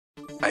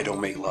I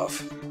don't make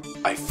love.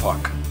 I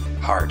fuck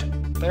hard.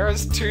 There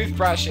was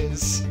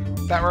toothbrushes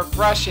that were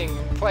brushing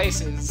in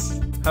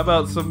places. How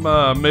about some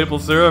maple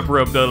syrup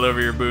rubbed all over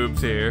your boobs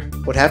here?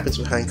 What happens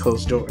behind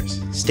closed doors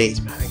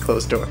stays behind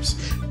closed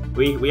doors.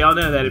 We all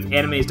know that if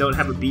animes don't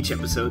have a beach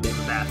episode, they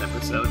have a bath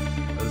episode.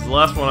 The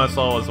last one I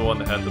saw was the one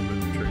that had the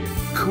boob tree.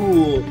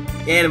 Cool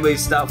anime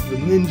stuff with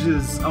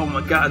ninjas. Oh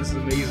my god, this is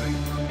amazing.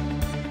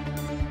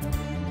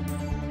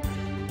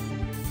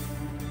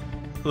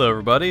 Hello,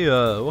 everybody.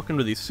 Welcome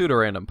to the Pseudo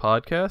Random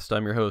Podcast.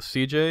 I'm your host,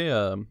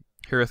 CJ.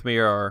 Here with me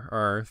are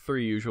our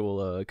three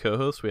usual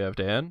co-hosts. We have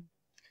Dan.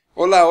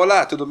 Hola,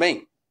 hola, tudo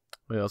bem?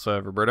 We also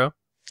have Roberto.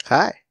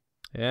 Hi.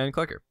 And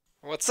Kleker.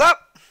 What's up?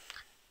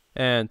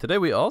 And today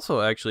we also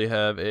actually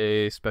have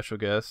a special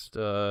guest.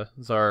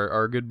 It's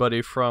our good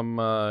buddy from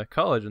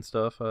college and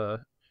stuff.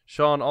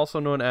 Sean, also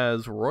known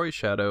as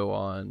Royshadow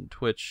on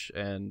Twitch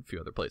and a few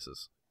other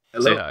places.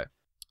 Hello. Say hi.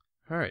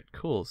 All right,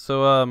 cool.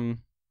 So,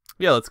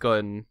 yeah, let's go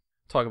ahead and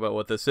talk about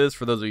what this is.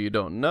 For those of you who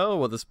don't know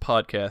what this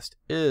podcast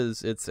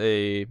is, it's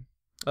a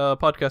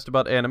podcast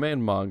about anime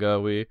and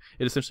manga. It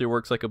essentially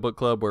works like a book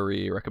club where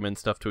we recommend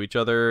stuff to each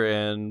other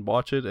and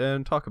watch it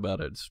and talk about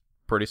it. It's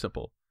pretty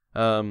simple.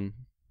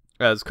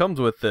 As comes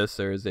with this,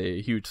 there is a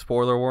huge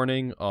spoiler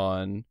warning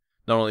on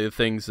not only the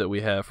things that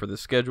we have for the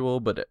schedule,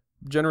 but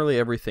generally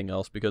everything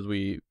else, because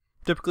we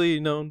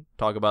typically,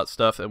 talk about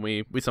stuff and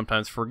we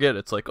sometimes forget.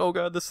 It's like, oh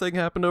god, this thing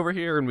happened over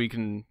here, and we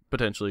can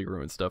potentially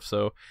ruin stuff.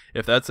 So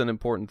if that's an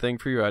important thing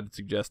for you, I'd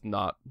suggest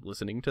not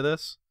listening to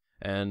this,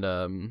 and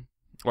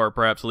or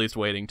perhaps at least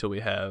waiting till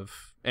we have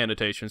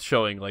annotations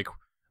showing like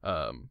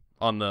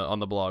on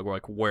the blog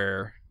like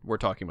where we're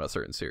talking about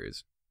certain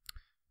series.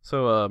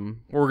 So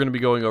what we're going to be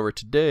going over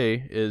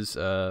today is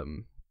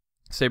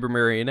Saber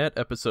Marionette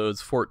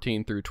episodes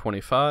 14 through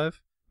 25.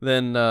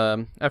 Then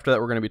after that,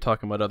 we're going to be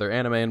talking about other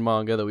anime and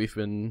manga that we've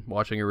been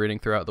watching or reading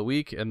throughout the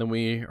week. And then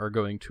we are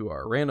going to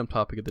our random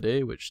topic of the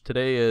day, which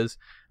today is,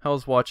 how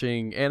has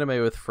watching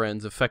anime with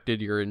friends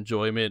affected your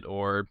enjoyment,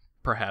 or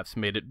perhaps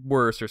made it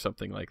worse or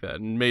something like that,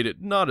 and made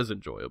it not as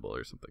enjoyable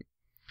or something.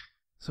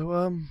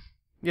 So,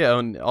 yeah,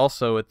 and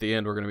also at the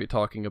end, we're going to be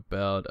talking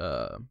about,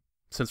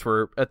 since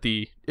we're at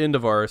the end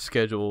of our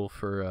schedule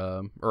for,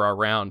 or our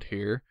round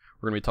here,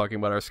 we're going to be talking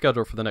about our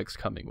schedule for the next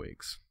coming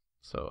weeks.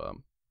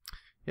 So,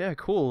 yeah,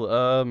 cool.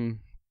 One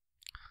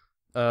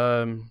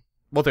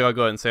thing I'll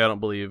go ahead and say, I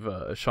don't believe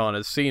Sean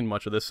has seen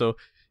much of this, so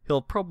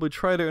he'll probably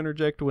try to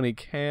interject when he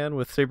can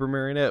with Saber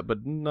Marionette,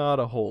 but not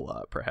a whole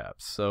lot,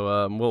 perhaps.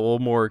 So we'll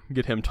more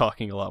get him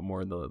talking a lot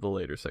more in the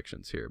later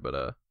sections here.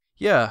 But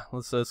yeah,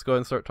 let's go ahead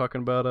and start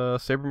talking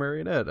about Saber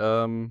Marionette.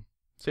 So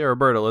yeah,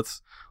 Roberto,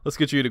 let's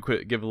get you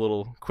to give a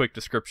little quick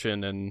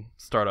description and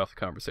start off the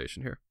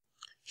conversation here.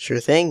 Sure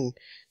thing.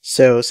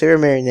 So, Saber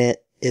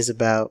Marionette is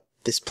about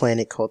this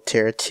planet called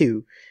Terra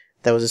 2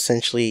 that was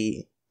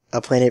essentially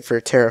a planet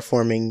for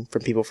terraforming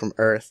from people from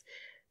Earth,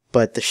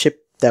 but the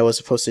ship that was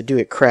supposed to do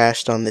it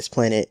crashed on this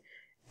planet,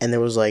 and there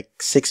was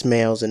like 6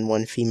 males and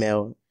 1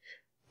 female,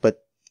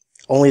 but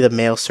only the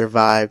males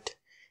survived,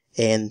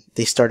 and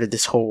they started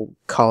this whole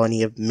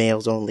colony of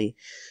males only.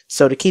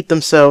 So to keep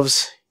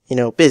themselves,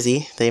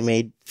 busy, they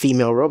made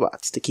female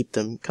robots to keep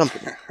them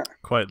company.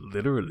 Quite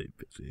literally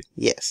busy.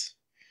 Yes.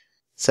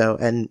 So,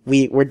 and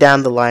we're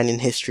down the line in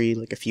history,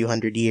 like a few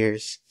hundred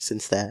years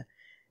since that.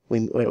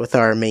 We went with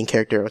our main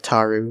character,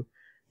 Otaru,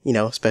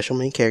 special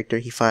main character.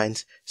 He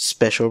finds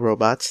special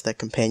robots that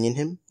companion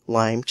him,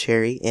 Lime,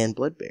 Cherry, and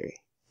Bloodberry,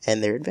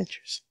 and their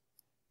adventures.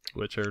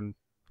 Which are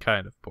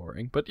kind of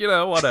boring, but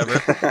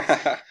whatever.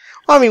 Well,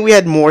 I mean, we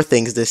had more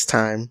things this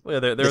time.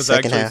 Well, there was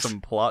actually some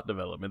plot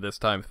development this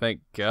time,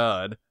 thank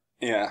God.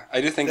 Yeah,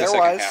 I do think the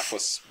second half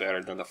was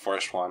better than the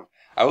first one.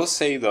 I will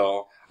say,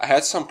 though, I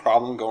had some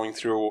problem going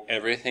through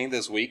everything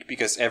this week,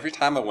 because every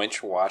time I went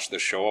to watch the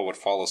show, I would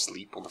fall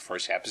asleep on the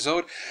first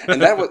episode.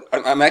 And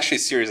I'm actually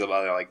serious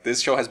about it. Like,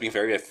 this show has been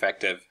very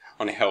effective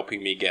on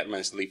helping me get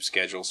my sleep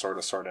schedule sort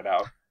of sorted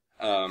out.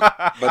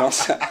 But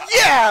also...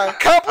 Yeah!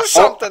 Accomplish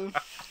something!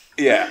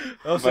 Yeah.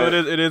 Also,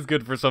 it is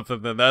good for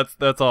something, then.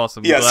 That's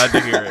awesome. Yes. Glad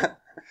to hear it.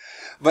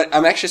 But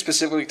I'm actually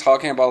specifically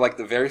talking about, like,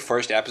 the very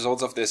first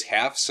episodes of this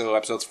half, so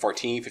episodes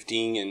 14,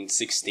 15, and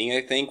 16,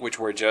 I think, which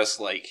were just,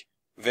 like,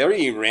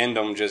 very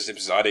random, just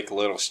episodic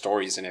little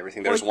stories and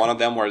everything. There's one of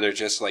them where they're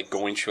just, like,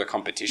 going to a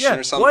competition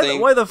or something.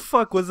 Why the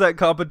fuck was that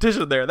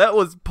competition there? That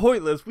was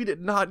pointless. We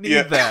did not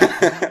need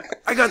that.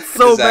 I got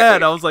so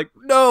mad. I was like,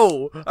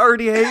 no, I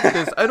already hate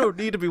this. I don't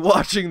need to be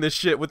watching this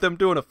shit with them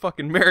doing a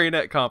fucking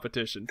marionette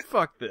competition.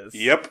 Fuck this.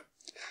 Yep.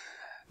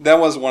 That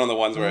was one of the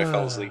ones where I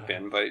fell asleep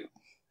in, but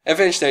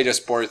eventually I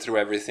just poured through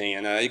everything,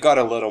 and it got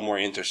a little more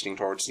interesting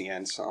towards the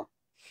end, so...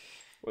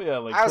 Well, yeah,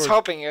 I was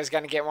hoping it was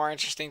going to get more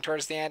interesting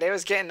towards the end. It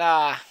was getting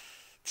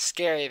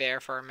scary there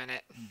for a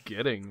minute.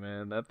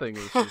 Man, that thing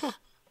was just...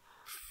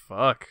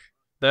 Fuck.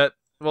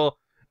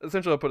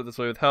 Essentially I'll put it this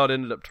way, with how it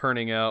ended up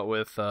turning out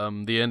with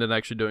the end and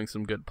actually doing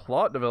some good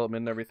plot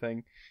development and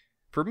everything,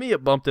 for me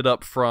it bumped it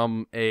up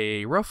from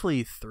a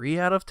roughly 3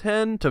 out of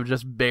 10 to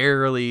just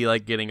barely,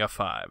 like, getting a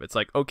 5. It's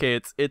like,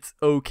 okay, it's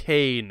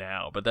okay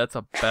now, but that's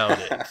about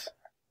it.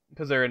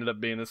 because there ended up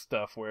being this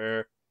stuff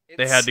where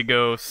they had to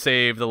go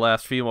save the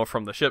last female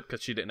from the ship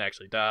because she didn't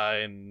actually die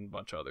and a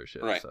bunch of other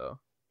shit. Right. So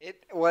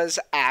it was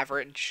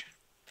average.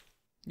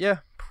 Yeah,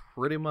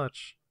 pretty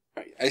much.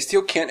 I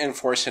still can't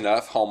enforce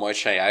enough how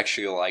much I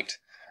actually liked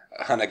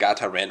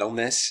Hanagata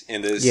randomness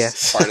in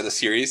this part of the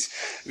series,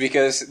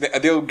 because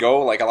they'll go,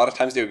 like, a lot of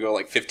times they'll go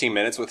like 15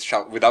 minutes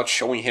without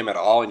showing him at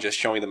all and just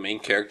showing the main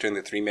character and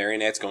the three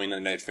marionettes going on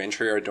an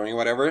adventure or doing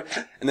whatever,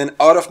 and then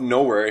out of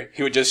nowhere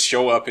he would just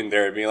show up in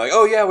there and be like,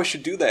 oh yeah, we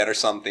should do that or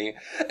something,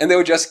 and they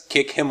would just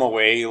kick him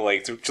away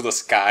like to the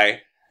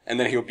sky, and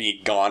then he'll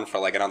be gone for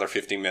like another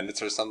 15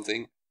 minutes or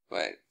something.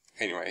 But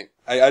anyway,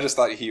 I just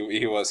thought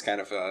he was kind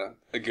of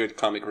a good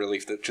comic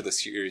relief to the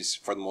series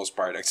for the most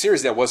part. A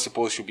series that was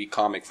supposed to be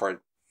comic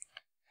for...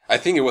 I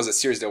think it was a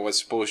series that was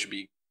supposed to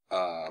be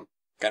kind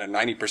of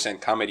 90%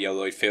 comedy,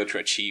 although it failed to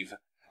achieve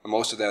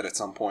most of that at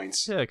some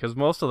points. Yeah, because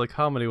most of the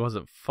comedy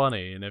wasn't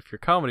funny, and if your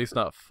comedy's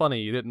not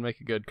funny, you didn't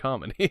make a good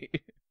comedy.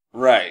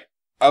 Right.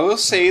 I will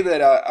say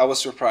that I was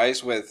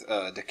surprised with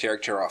the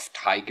character of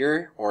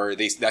Tiger, or I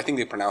think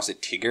they pronounce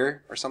it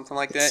Tigger or something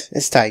like that.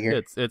 It's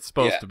Tiger. It's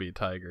supposed to be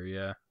Tiger,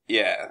 yeah.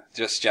 Yeah,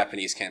 just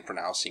Japanese can't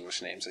pronounce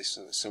English names, I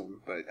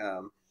assume. But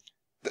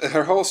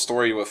her whole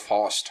story with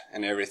Faust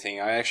and everything,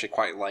 I actually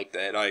quite like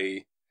that.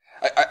 I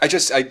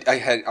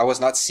was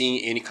not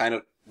seeing any kind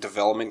of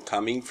development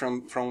coming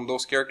from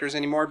those characters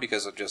anymore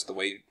because of just the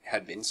way it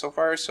had been so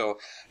far. So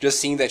just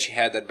seeing that she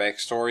had that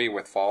backstory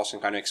with Faust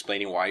and kind of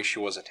explaining why she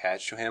was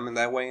attached to him in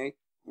that way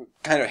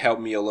kind of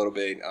helped me a little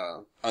bit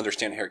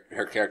understand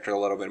her character a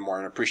little bit more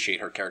and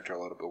appreciate her character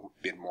a little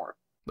bit more.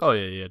 Oh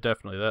yeah,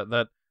 definitely.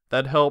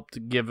 That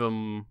helped give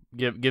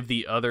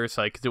the other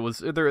side, because it was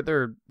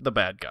they're the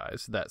bad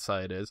guys, that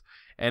side is,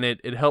 and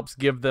it helps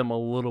give them a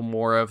little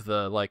more of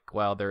the, like,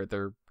 wow,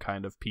 they're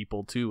kind of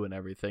people too and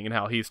everything, and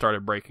how he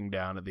started breaking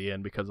down at the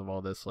end because of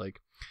all this.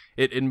 Like,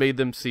 it made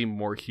them seem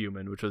more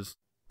human, which was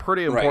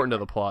pretty important to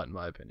the plot, in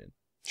my opinion.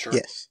 Sure.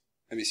 Yes.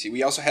 Let me see.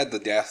 We also had the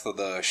death of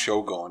the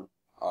Shogun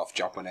of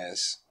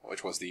Japanese,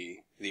 which was the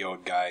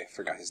old guy.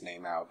 Forgot his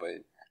name now, but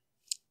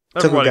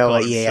everybody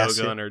called him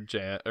Shogun or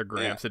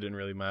Gramps. It didn't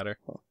really matter.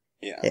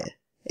 Yeah.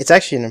 It's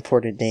actually an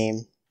important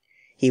name.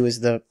 He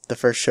was the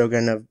first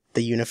shogun of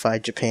the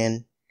unified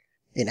Japan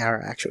in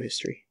our actual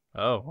history.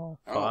 Oh,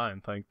 well,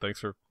 fine. Thanks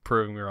for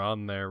proving me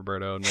wrong there,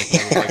 Roberto, and making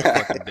me look like a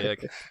fucking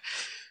dick.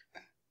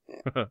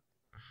 Yeah.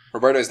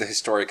 Roberto is the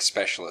historic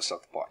specialist of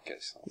the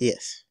podcast.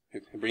 Yes.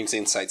 He brings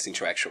insights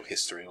into actual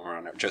history when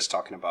we're not just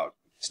talking about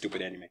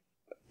stupid anime.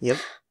 Yep.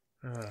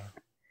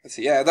 Let's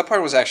see. Yeah, that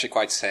part was actually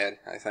quite sad,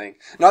 I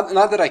think. Not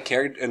that I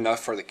cared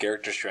enough for the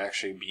characters to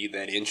actually be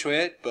that into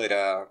it,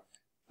 but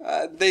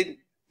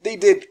they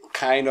did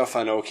kind of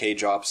an okay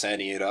job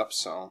setting it up,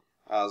 so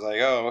I was like,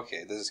 oh,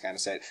 okay, this is kind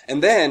of sad.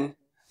 And then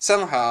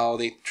somehow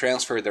they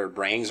transferred their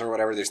brains or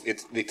whatever.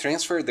 They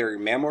transferred their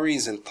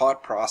memories and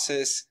thought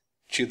process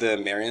to the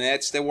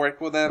marionettes that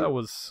work with them. That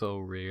was so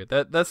weird.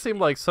 That seemed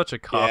like such a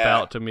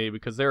cop-out to me,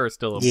 because they were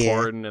still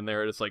important, and they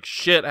were just like,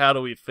 shit, how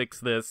do we fix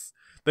this?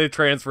 They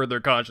transferred their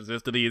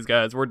consciousness to these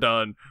guys. We're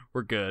done.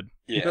 We're good.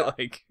 Yeah.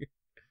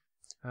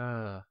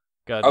 God.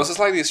 I was just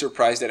slightly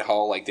surprised at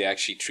how, like, they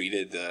actually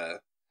treated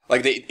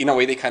they, in a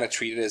way, they kind of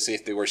treated it as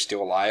if they were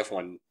still alive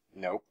when,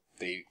 nope,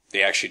 they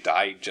actually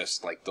died,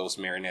 just like those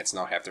marionettes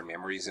now have their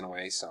memories in a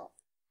way, so.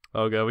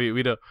 Oh god,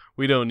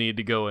 we don't need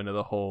to go into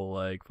the whole,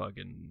 like,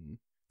 fucking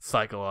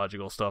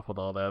psychological stuff with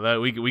all that.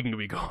 We can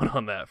be going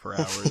on that for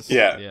hours.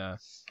 Yeah.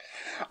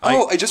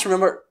 Oh, I just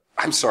remember,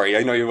 I'm sorry,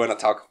 I know you want to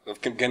talk,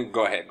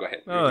 go ahead.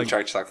 Oh, You've been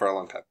trying to talk for a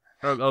long time.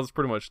 I was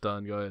pretty much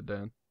done. Go ahead,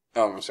 Dan.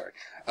 Oh, I'm sorry.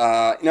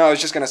 No, I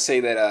was just going to say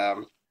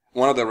that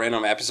one of the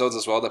random episodes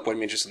as well that put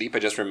me to sleep, I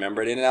just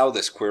remembered it now,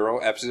 the Squirrel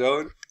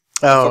episode.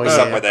 Oh, What's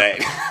up with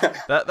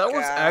that? that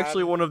was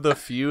actually one of the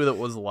few that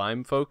was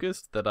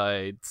Lime-focused that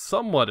I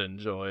somewhat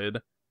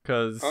enjoyed,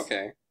 because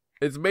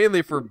it's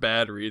mainly for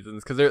bad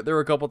reasons, because there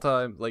were a couple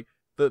times, like,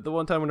 the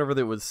one time whenever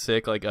it was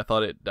sick, like, I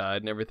thought it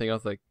died and everything, I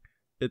was like,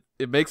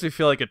 it makes me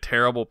feel like a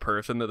terrible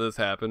person that this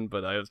happened,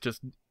 but I was just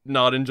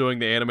not enjoying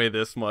the anime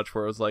this much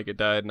where it was like it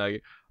died, and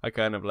I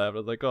kind of laughed. I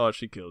was like, oh,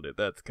 she killed it.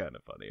 That's kind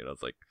of funny. And I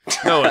was like,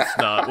 no, it's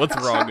not. What's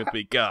wrong with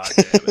me? God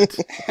damn it.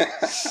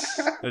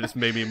 It just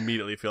made me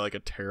immediately feel like a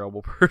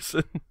terrible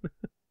person.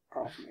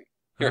 Oh, man.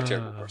 You're a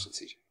terrible person,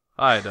 CJ.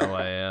 I know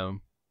I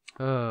am.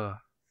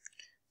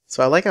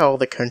 So I like how all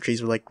the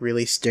countries were like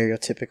really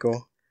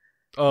stereotypical.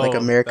 Oh, like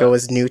America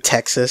was New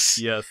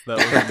Texas. Yes, that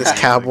was like this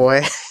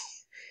cowboy.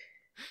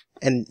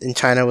 And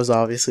China was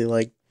obviously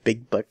like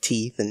big buck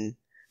teeth and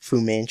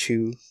Fu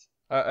Manchu.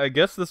 I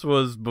guess this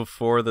was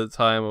before the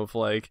time of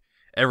like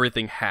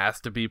everything has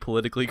to be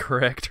politically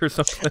correct or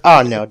something.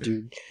 Oh no,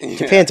 dude!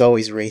 Japan's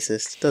always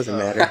racist. Doesn't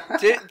matter.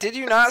 Did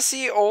you not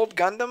see Old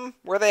Gundam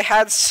where they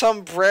had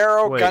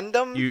Sombrero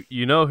Gundam?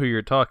 You know who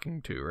you're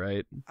talking to,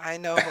 right? I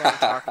know who I'm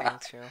talking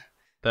to.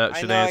 That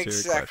should answer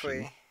your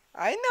question.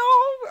 I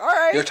know. All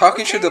right. You're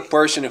talking to the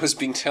person who's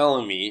been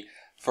telling me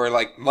for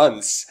like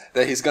months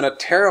that he's gonna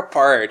tear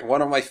apart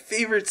one of my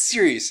favorite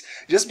series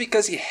just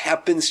because he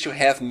happens to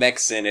have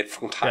mechs in it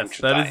from time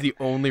to time. That is the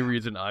only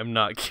reason I'm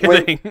not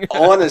kidding. When,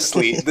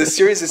 honestly, the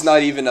series is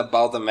not even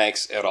about the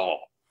mechs at all.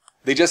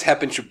 They just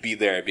happen to be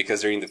there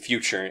because they're in the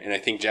future, and I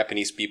think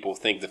Japanese people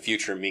think the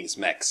future means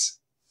mechs.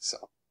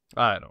 So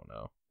I don't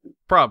know.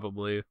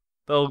 Probably.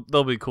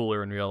 They'll be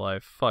cooler in real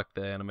life. Fuck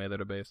the anime that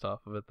are based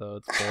off of it, though.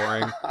 It's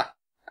boring.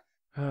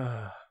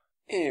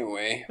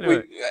 Anyway.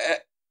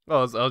 I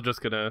was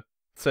just gonna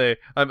say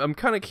I'm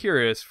kind of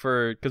curious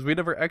because we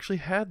never actually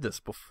had this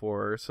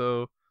before.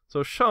 So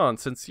Sean,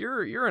 since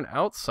you're an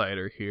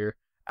outsider here,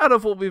 out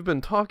of what we've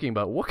been talking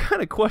about, what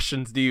kind of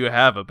questions do you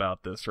have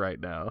about this right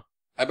now?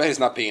 I bet he's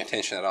not paying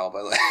attention at all,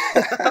 by the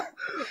way.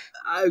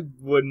 I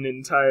wouldn't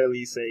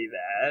entirely say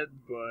that,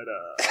 but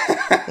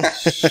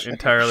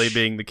entirely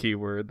being the key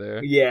word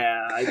there.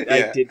 Yeah,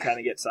 I did kind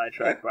of get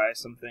sidetracked by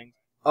some things.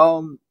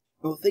 Well,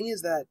 the thing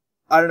is that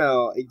I don't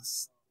know.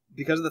 It's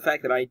because of the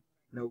fact that I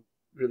know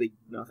really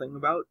nothing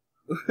about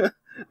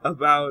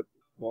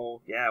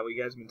well, yeah, what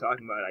you guys have been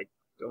talking about. I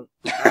don't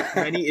have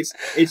many. It's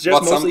just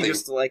mostly something.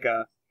 Just like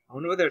I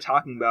wonder what they're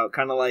talking about.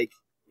 Kind of like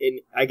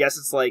I guess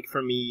it's like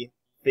for me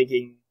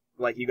thinking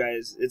like you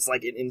guys, it's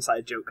like an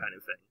inside joke kind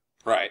of thing.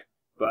 Right.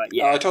 But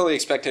yeah, I totally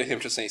expected him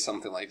to say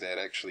something like that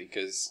actually,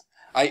 because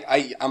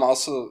I'm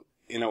also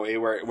in a way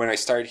where when I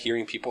start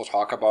hearing people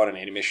talk about an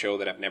anime show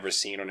that I've never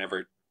seen or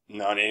never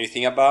known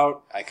anything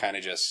about, I kind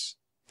of just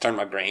turn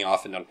my brain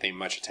off and don't pay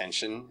much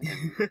attention.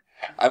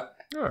 I've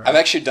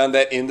actually done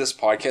that in this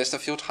podcast a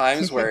few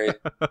times where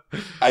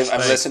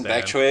I've listened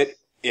back to it.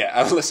 Yeah,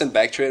 I've listened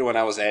back to it when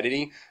I was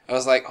editing. I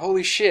was like,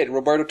 holy shit,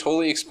 Roberto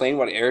totally explained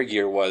what air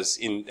gear was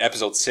in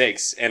episode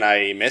 6, and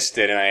I missed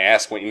it, and I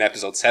asked in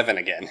episode 7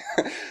 again.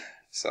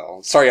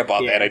 So, sorry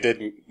about that. I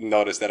did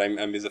notice that I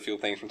missed a few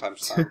things from time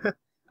to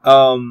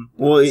time.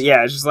 Well,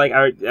 yeah, it's just like,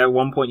 at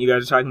one point you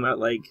guys are talking about,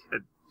 like, a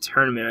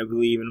tournament, I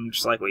believe, and I'm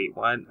just like, wait,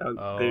 what?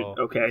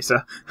 Okay, so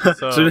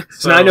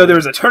now I know there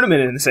was a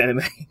tournament in this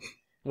anime.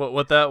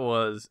 What that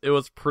was, it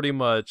was pretty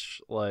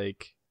much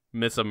like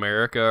Miss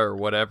America or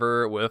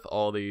whatever with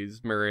all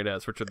these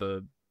marionettes, which are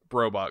the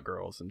robot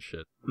girls and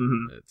shit.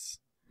 Mm-hmm.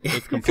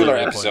 It's completely filler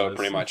episode, pointless.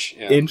 pretty much.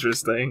 Yeah.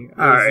 Interesting. It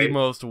was the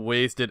most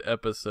wasted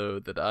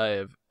episode that I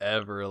have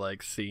ever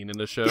seen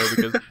in a show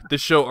because this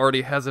show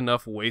already has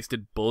enough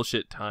wasted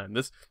bullshit time.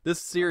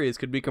 This series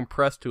could be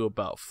compressed to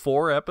about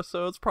 4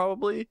 episodes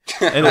probably,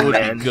 and it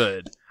would be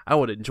good. I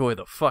would enjoy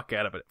the fuck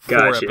out of it.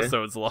 4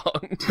 episodes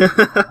long.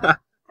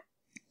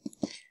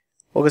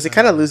 Well, because it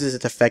kind of loses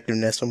its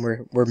effectiveness when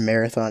we're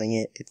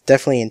marathoning it. It's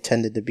definitely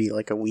intended to be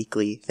like a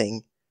weekly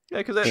thing. Yeah,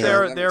 because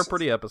they're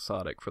pretty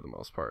episodic for the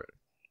most part.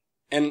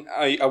 And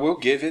I will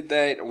give it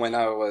that when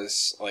I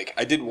was,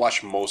 I did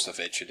watch most of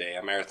it today.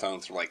 I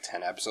marathoned through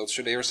 10 episodes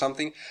today or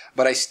something,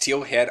 but I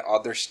still had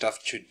other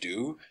stuff to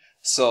do.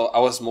 So I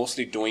was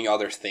mostly doing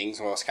other things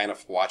when I was kind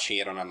of watching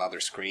it on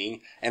another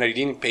screen, and I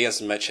didn't pay as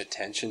much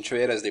attention to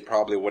it as they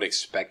probably would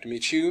expect me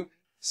to.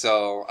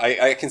 So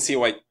I can see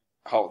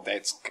how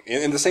that's,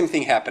 and the same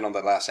thing happened on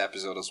the last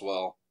episode as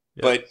well.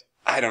 Yep. But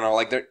I don't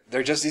know,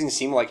 there just didn't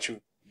seem like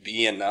to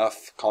be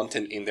enough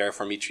content in there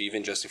for me to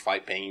even justify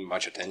paying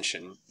much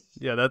attention.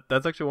 Yeah,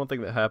 that's actually one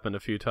thing that happened a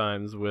few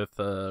times with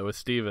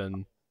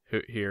Steven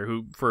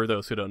who for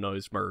those who don't know,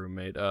 is my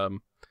roommate.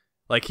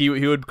 He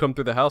would come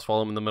through the house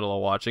while I'm in the middle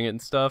of watching it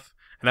and stuff,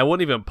 and I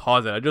wouldn't even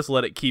pause it. I just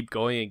let it keep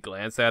going and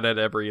glance at it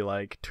every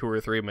 2 or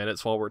 3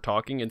 minutes while we're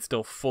talking, and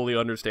still fully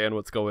understand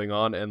what's going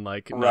on and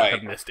not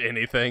have missed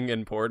anything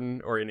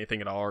important or anything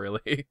at all,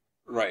 really.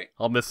 Right.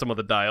 I'll miss some of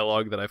the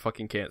dialogue that I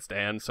fucking can't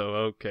stand. So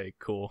okay,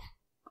 cool.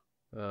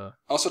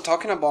 Also,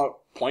 talking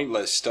about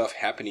pointless stuff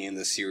happening in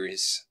the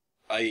series,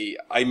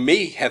 I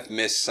may have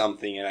missed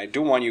something, and I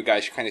do want you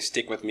guys to kind of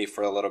stick with me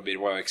for a little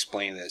bit while I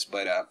explain this.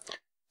 But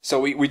so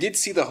we did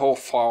see the whole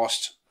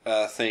Faust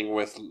thing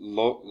with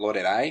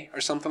Lorelai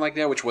or something like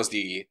that, which was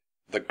the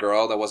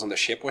girl that was on the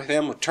ship with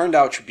him, who turned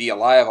out to be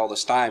alive all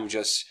this time,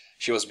 just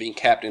she was being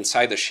kept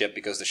inside the ship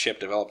because the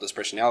ship developed this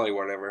personality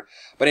or whatever.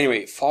 But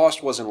anyway,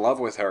 Faust was in love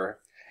with her,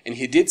 and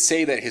he did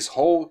say that his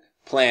whole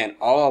plan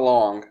all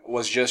along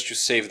was just to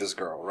save this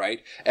girl,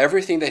 right?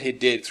 Everything that he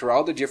did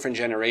throughout the different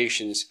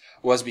generations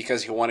was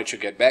because he wanted to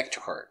get back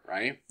to her,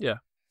 right? Yeah.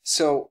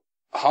 So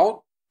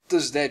how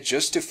does that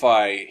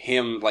justify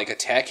him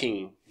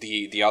attacking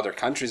the other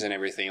countries and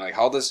everything?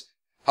 How does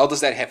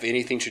that have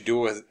anything to do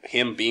with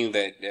him being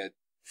that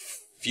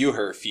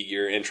viewer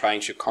figure and trying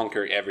to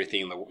conquer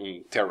everything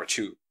in Terra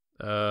 2?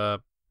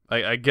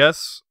 I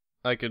guess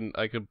I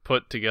could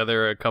put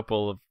together a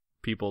couple of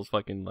people's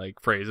fucking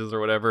phrases or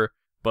whatever,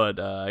 but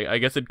I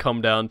guess it'd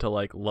come down to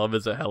love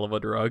is a hell of a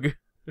drug.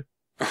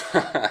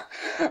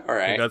 All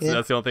right.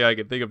 That's the only thing I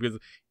can think of, because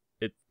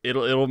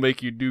it'll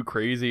make you do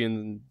crazy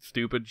and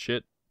stupid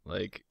shit.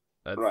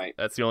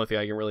 That's the only thing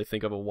I can really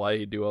think of why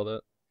he'd do all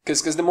that.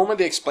 Because the moment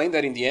they explained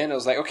that in the end, I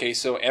was like, okay,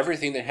 so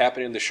everything that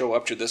happened in the show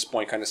up to this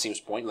point kind of seems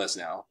pointless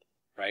now,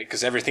 right?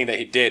 Because everything that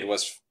he did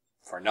was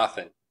for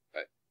nothing.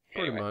 But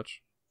anyway. Pretty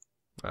much.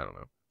 I don't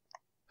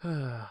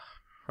know.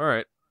 All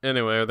right.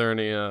 Anyway, are there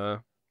any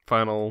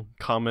final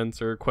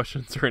comments or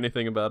questions or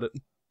anything about it?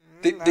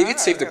 They did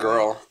save the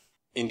girl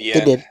in the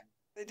They end.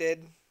 They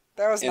did.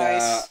 That was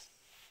nice.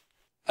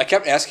 I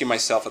kept asking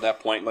myself at that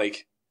point,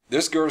 like,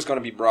 this girl is going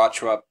to be brought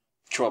to a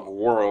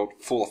world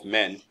full of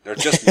men. They're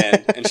just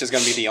men, and she's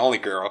going to be the only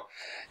girl.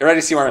 You ready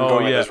to see where I'm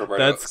going with this,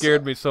 Roberto? That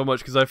scared me so much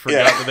because I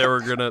forgot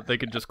that they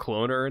could just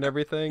clone her and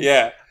everything.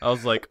 Yeah. I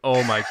was like,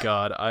 oh my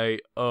god,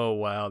 oh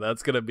wow,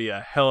 that's going to be a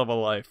hell of a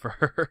life for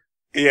her.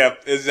 Yeah,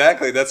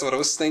 exactly. That's what I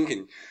was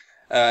thinking.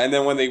 And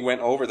then when they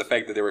went over the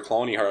fact that they were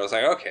cloning her, I was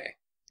like, okay,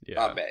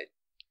 not bad.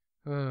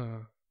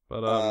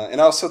 But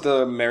and also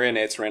the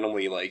marionettes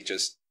randomly like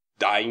just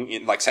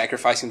dying, like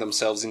sacrificing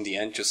themselves in the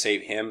end to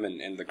save him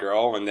and the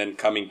girl, and then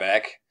coming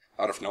back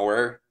out of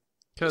nowhere,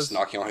 just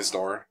knocking on his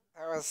door.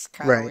 That was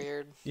kind of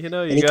weird. You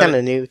know, he kind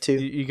of knew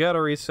too. You got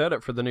to reset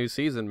it for the new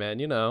season, man.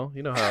 You know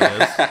how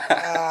it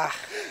is.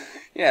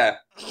 Yeah,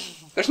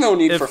 there's no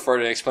need for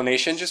further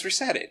explanation. Just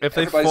reset it. If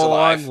they full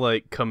on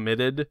like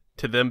committed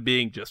to them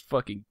being just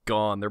fucking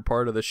gone, they're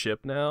part of the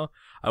ship now,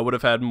 I would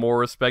have had more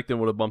respect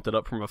and would have bumped it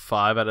up from a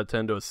 5 out of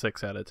 10 to a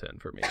 6 out of 10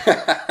 for me.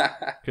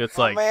 It's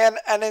like, man,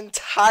 an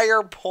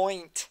entire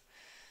point.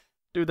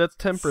 Dude, that's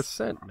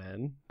 10%,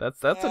 man.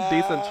 That's a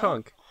decent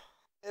chunk.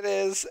 It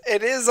is.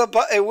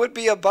 It would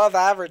be above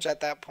average at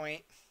that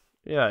point.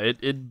 Yeah,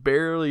 it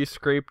barely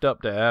scraped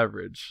up to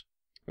average.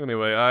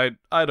 Anyway,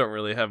 I don't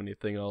really have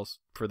anything else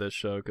for this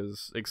show,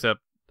 except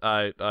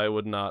I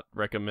would not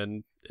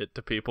recommend it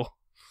to people.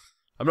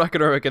 I'm not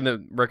going to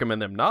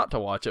recommend them not to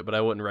watch it, but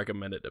I wouldn't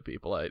recommend it to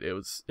people. It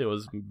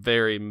was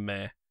very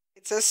meh.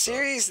 It's a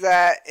series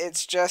that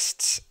it's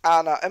just, I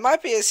don't know. It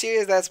might be a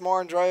series that's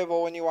more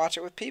enjoyable when you watch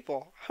it with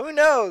people. Who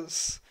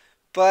knows?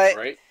 But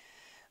right.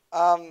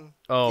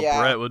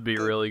 Brett would be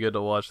really good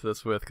to watch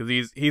this with because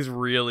he's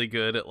really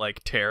good at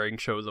like tearing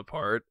shows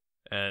apart.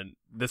 And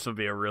this would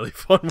be a really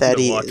fun one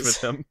to watch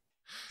with him.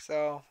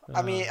 So,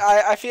 I mean,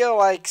 I feel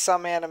like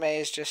some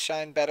animes just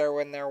shine better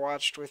when they're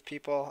watched with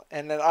people.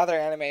 And then other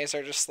animes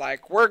are just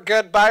like, we're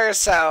good by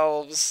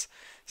ourselves.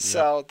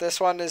 So this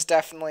one is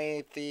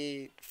definitely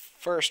the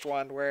first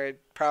one where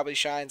it probably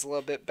shines a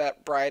little bit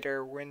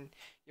brighter when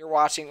you're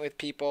watching it with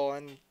people.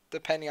 And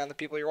depending on the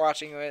people you're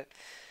watching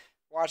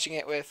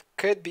it with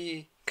could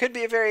be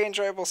a very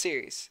enjoyable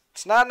series.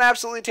 It's not an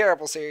absolutely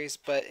terrible series,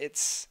 but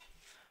it's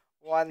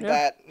one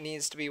that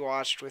needs to be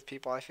watched with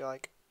people, I feel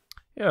like.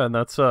 Yeah, and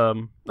that's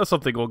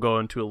something we'll go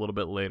into a little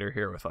bit later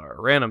here with our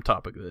random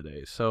topic of the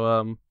day.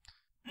 So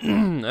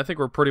I think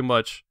we're pretty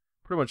much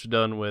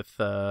done with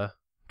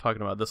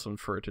talking about this one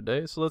for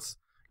today. So let's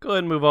go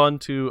ahead and move on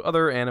to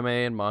other anime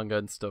and manga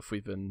and stuff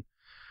we've been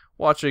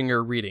watching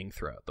or reading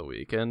throughout the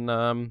week.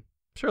 And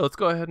sure, let's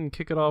go ahead and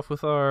kick it off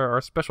with our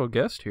special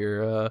guest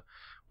here.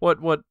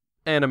 What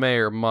anime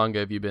or manga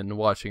have you been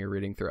watching or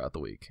reading throughout the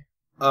week?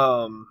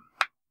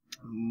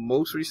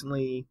 Most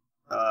recently,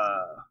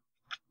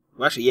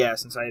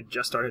 since I had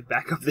just started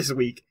back up this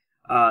week,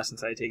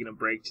 since I had taken a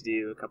break to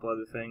do a couple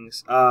other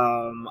things.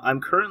 I'm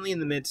currently in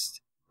the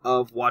midst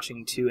of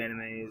watching 2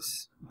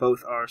 animes.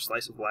 Both are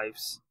slice of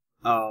lifes.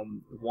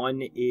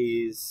 One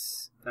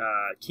is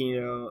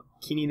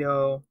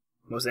Kinino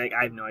Mosaic.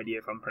 I have no idea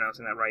if I'm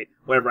pronouncing that right.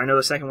 Whatever, I know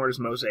the second word is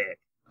Mosaic.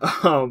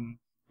 And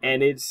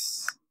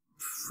it's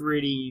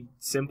pretty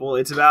simple.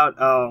 It's about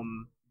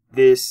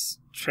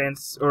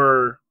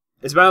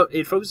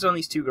it focuses on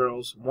these 2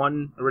 girls,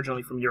 one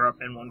originally from Europe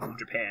and one from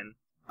Japan.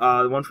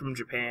 The one from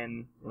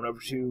Japan went over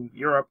to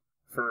Europe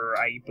for,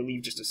 I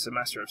believe, just a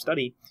semester of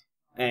study,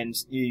 and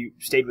you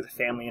stayed with a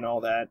family and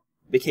all that,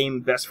 became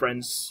best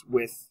friends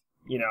with,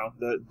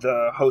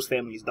 the host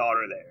family's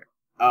daughter there.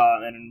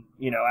 And,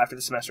 after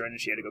the semester ended,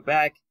 she had to go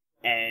back,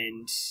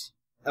 and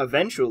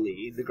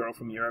eventually the girl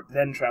from Europe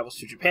then travels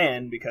to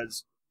Japan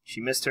because she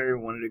missed her,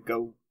 wanted to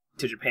go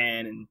to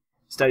Japan and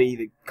study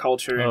the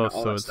culture and all that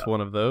stuff. Oh, so it's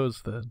one of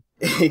those then.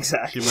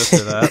 Exactly. She missed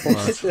her that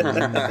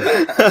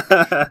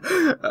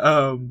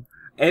much.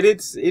 And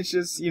it's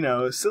just,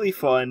 silly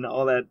fun,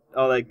 all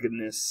that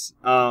goodness.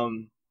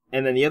 And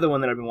then the other one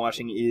that I've been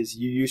watching is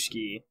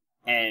Yuyushiki,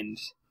 and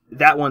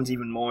that one's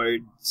even more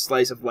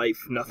slice of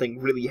life, nothing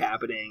really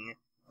happening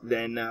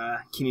than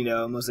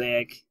Kinino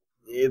Mosaic.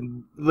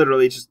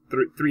 Literally just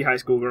 3 high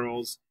school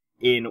girls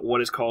in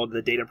what is called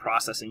the Data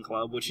Processing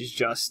Club, which is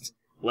just,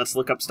 let's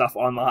look up stuff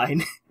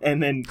online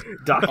and then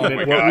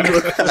document what we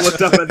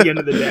looked up at the end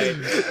of the day.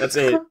 That's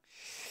it.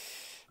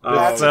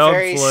 That's a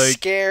very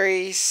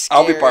scary.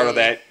 I'll be part of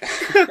that.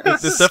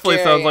 This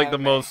definitely sounds like the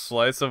most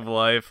slice of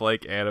life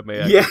anime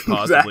I could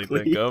possibly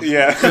think of.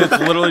 Yeah, it's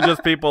literally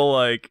just people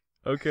like,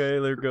 okay,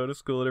 they're going to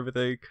school and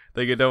everything.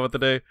 They get done with the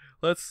day.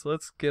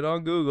 Let's get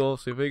on Google,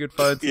 see if we can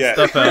find some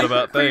stuff out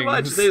about things.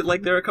 Pretty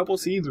much, there are a couple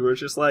scenes where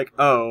it's just like,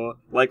 a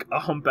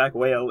humpback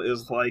whale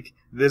is like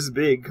this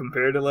big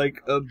compared to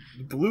like a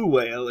blue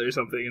whale or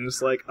something, and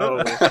it's like,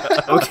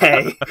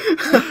 okay.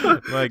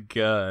 My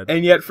God.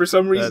 And yet, for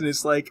some reason,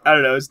 it's like, I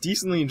don't know, it's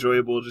decently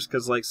enjoyable just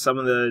because like some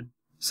of the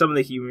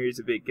humor is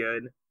a bit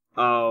good.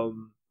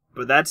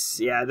 But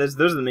those are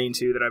the main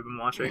 2 that I've been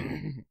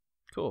watching.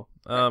 Cool.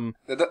 That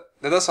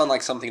does sound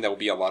like something that would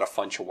be a lot of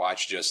fun to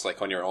watch, just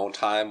like on your own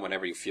time,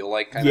 whenever you feel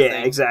like. Kind of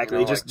thing. Exactly.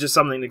 You know, just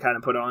something to kind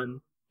of put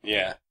on.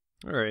 Yeah.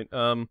 All right.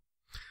 I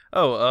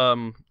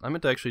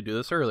meant to actually do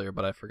this earlier,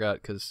 but I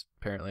forgot because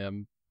apparently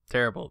I'm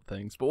terrible at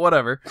things. But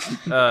whatever.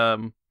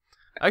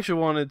 I actually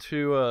wanted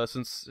to,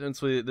 since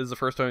this is the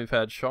first time we've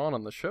had Sean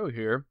on the show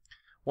here,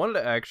 wanted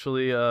to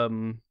actually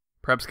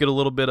perhaps get a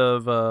little bit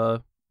of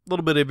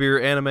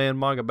your anime and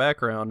manga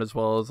background, as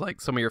well as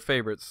like some of your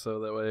favorites, so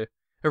that way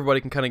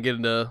everybody can kind of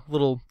get a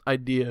little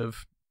idea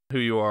of who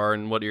you are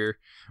and what your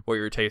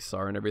tastes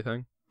are and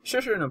everything.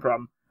 Sure, no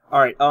problem. All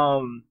right.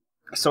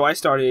 So I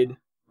started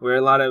where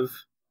a lot of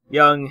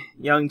young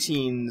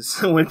teens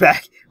went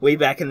way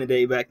back in the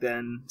day. Back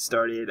then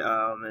started,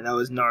 and that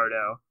was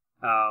Naruto.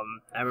 I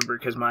remember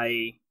because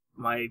my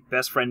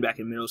best friend back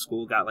in middle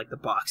school got like the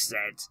box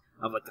set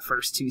of like the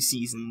first 2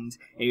 seasons,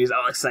 and he was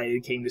all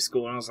excited. Came to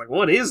school, and I was like,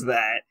 "What is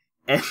that?"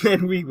 And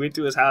then we went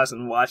to his house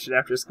and watched it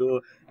after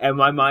school, and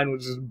my mind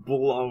was just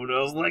blown. I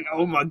was like,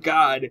 "Oh my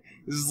god,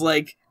 this is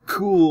like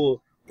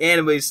cool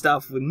anime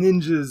stuff with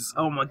ninjas.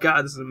 Oh my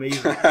god, this is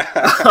amazing."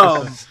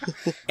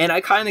 And I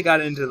kind of got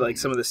into like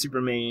some of the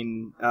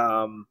Superman.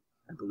 I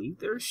believe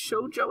they're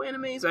shoujo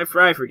animes. I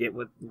forget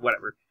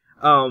whatever.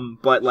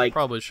 But like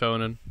probably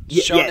shonen.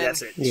 Yeah,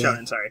 that's it. Yeah.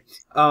 Shonen. Sorry.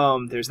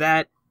 There's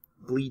that,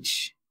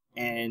 Bleach,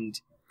 and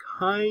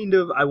kind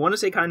of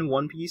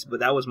One Piece, but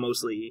that was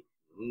mostly.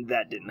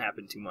 That didn't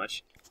happen too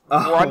much.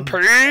 One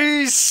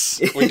Piece!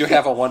 We do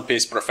have a One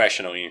Piece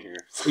professional in here.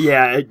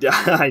 Yeah,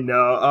 I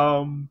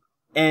know.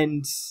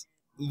 And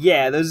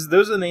yeah, those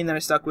are the main that I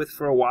stuck with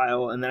for a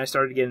while, and then I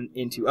started getting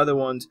into other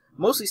ones.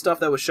 Mostly stuff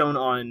that was shown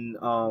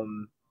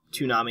on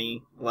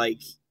Toonami, like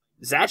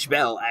Zatch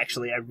Bell,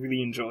 actually. I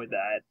really enjoyed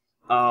that.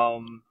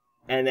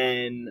 And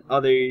then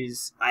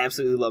others, I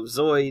absolutely love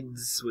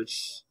Zoids,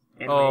 which...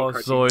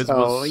 Zoids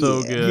was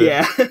so good.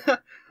 Yeah.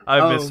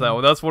 I missed that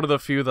one. That's one of the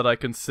few that I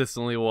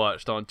consistently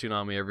watched on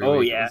Toonami every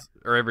week. Yeah.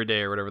 Or every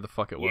day or whatever the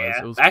fuck it was.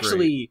 Yeah. It was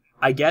actually, great.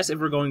 I guess if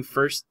we're going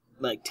first,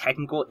 like,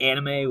 technical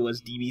anime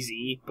was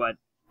DBZ, but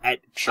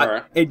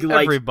Sure.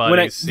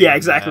 Everybody's seen yeah,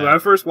 exactly. that. When I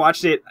first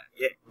watched it,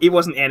 it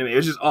wasn't anime. It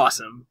was just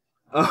awesome.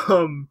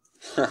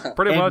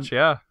 Pretty much,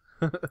 yeah.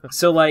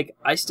 So, like,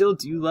 I still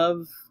do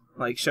love,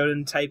 like,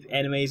 shonen-type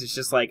animes. It's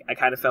just, like, I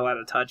kind of fell out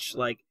of touch.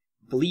 Like,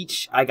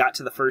 Bleach, I got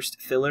to the first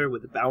filler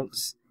with the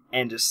bounce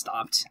and just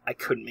stopped. I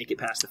couldn't make it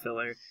past the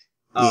filler.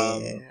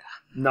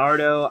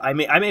 Naruto, I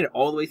made it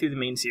all the way through the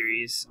main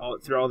series,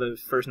 through all the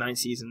first 9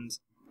 seasons.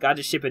 Got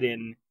to ship it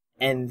in,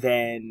 and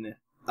then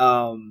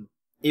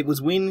it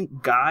was when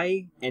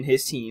Guy and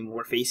his team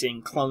were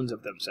facing clones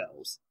of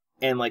themselves,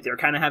 and like they were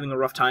kind of having a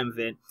rough time of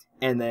it.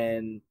 And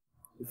then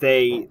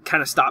they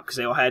kind of stopped because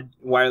they all had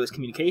wireless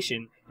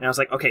communication. And I was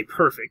like, okay,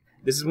 perfect.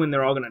 This is when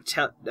they're all going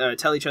to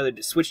tell each other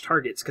to switch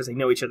targets because they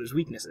know each other's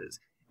weaknesses.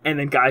 And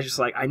then Guy's just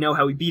like, I know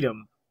how we beat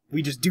him.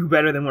 We just do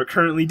better than we're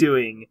currently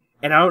doing.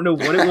 And I don't know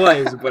what it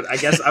was, but I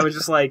guess I was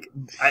just like,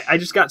 I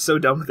just got so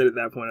done with it at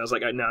that point. I was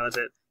like, no, that's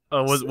it.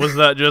 Was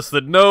that just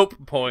the nope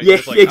point? Yeah,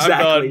 like,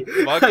 exactly.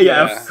 I'm done. Fuck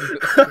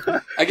yeah.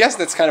 I guess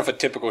that's kind of a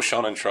typical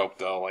shonen trope,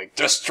 though. Like,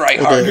 just try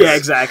harder. Yeah,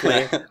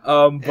 exactly.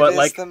 But it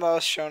like, is the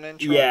most shonen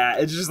trope. Yeah,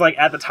 it's just like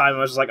at the time I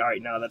was just like, all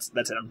right, no, that's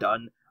it, I'm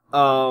done.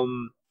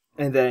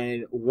 And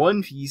then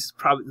One Piece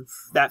probably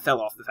that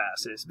fell off the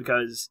fastest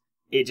because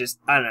it just,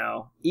 I don't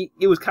know,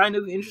 it was kind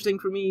of interesting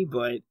for me,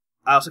 but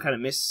I also kind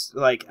of missed,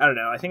 like, I don't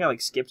know, I think I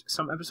like skipped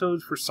some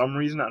episodes for some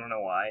reason, I don't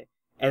know why.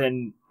 And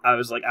then I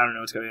was like, I don't know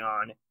what's going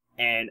on,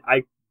 and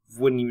I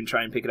wouldn't even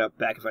try and pick it up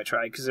back if I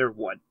tried because they're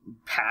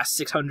past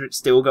 600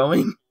 still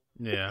going.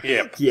 Yeah.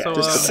 Yeah.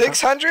 So,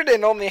 600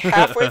 and only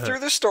halfway through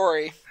the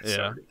story. Yeah.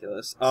 So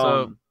ridiculous.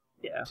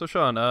 Yeah. So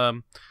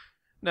Sean,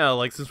 now,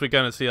 like, since we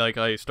kind of see, like,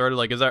 how you started,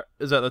 like, is that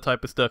the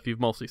type of stuff you've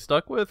mostly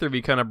stuck with, or have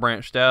you kind of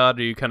branched out,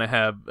 or you kind of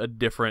have a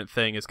different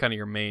thing as kind of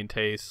your main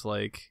taste,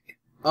 like,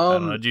 I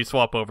don't know, do you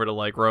swap over to,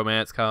 like,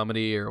 romance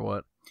comedy, or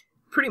what?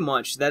 Pretty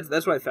much. That's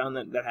what I found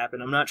that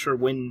happened. I'm not sure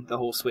when the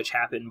whole switch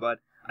happened, but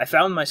I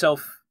found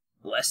myself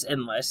less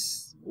and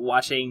less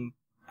watching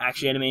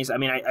action animes. I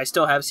mean, I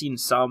still have seen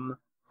some,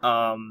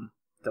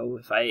 though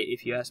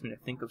if you asked me to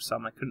think of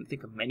some, I couldn't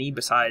think of many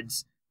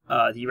besides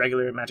the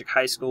regular Magic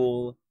High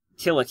School,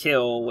 Kill la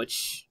Kill,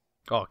 which...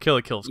 Oh, Kill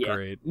la Kill's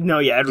great. No,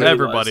 yeah, it really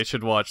Everybody was.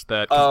 should watch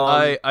that.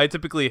 'Cause I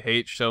typically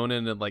hate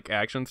shonen and, like,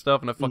 action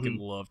stuff, and I fucking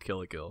loved Kill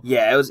la Kill.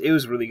 Yeah, it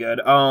was really good.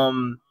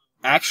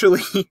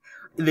 Actually,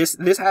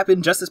 this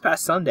happened just this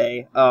past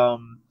Sunday,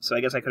 so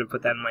I guess I could have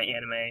put that in my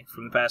anime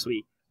from the past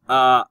week.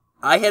 I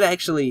had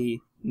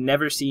actually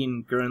never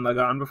seen Gurren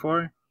Lagann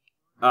before.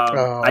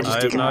 I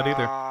have not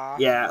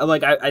either. Yeah,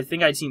 like, I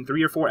think I'd seen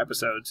 3 or 4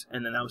 episodes,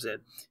 and then that was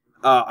it.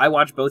 I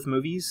watched both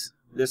movies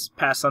this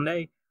past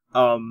Sunday.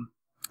 I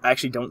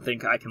actually don't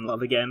think I can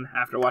love again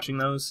after watching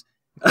those.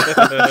 But,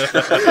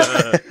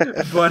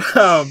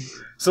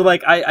 so,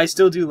 like, I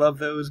still do love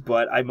those,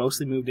 but I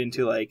mostly moved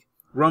into, like,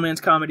 romance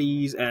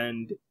comedies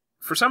and,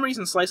 for some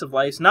reason, slice of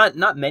life.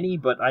 Not many,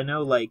 but I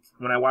know, like,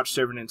 when I watched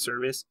Servant in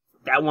Service,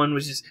 that one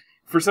was just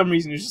for some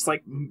reason it's just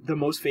like the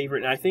most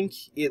favorite, and I think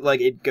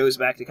it goes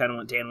back to kind of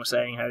what Dan was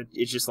saying, how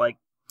it's just like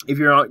if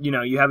you're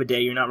you have a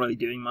day you're not really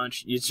doing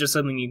much, it's just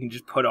something you can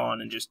just put on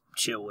and just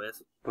chill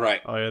with.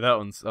 Right. Oh yeah, that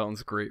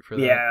one's great for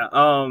that.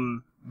 Yeah.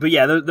 But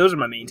yeah, those are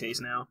my main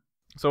tastes now.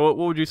 So what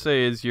would you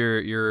say is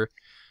your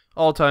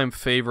all-time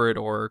favorite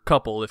or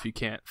couple if you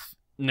can't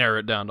narrow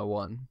it down to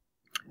one?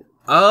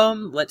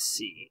 Let's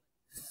see.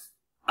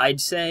 I'd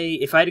say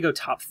if I had to go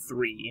top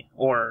 3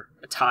 or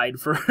tied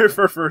for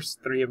first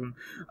 3 of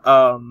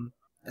them,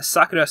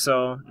 Sakura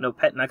So no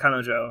Pet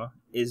Nakanojo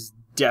is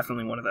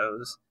definitely one of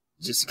those.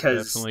 Just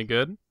because definitely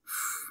good.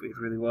 It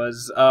really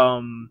was.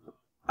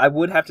 I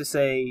would have to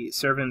say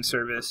Servant in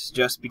Service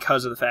just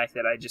because of the fact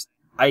that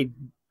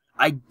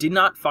I did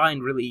not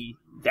find really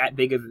that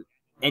big of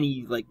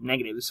any like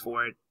negatives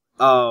for it.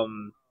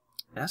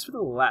 As for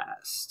the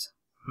last,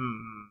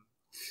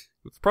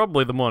 It's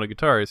probably the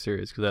Monogatari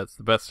series because that's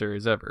the best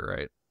series ever,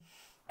 right?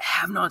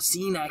 have not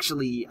seen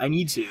actually. I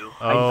need to.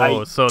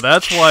 Oh, so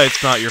that's why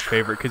it's not your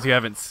favorite because you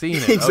haven't seen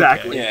it.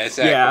 Exactly. Okay. Yeah,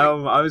 exactly. Yeah.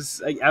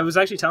 I was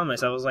actually telling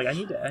myself, I was like, I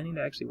need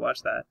to actually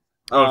watch that.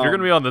 Oh, if you're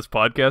gonna be on this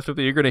podcast with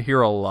me, you're gonna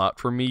hear a lot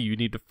from me. You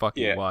need to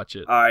fucking watch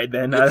it. All right,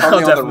 then You're I'll probably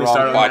on the definitely wrong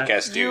start on that.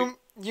 podcast, dude.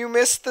 You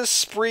missed the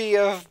spree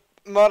of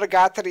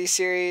Monogatari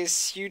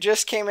series. You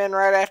just came in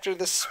right after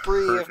the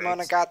spree of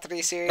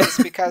Monogatari series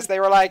because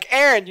they were like,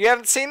 Aaron, you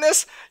haven't seen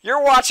this?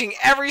 You're watching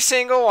every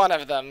single one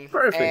of them.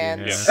 Perfect.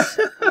 And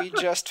we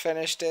just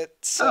finished it.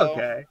 So.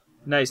 Okay.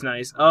 Nice.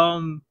 For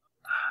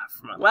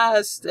my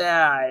last,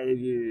 I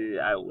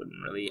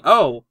wouldn't really.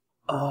 Oh,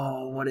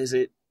 what is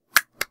it?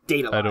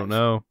 Data Live. I don't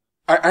know.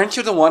 Aren't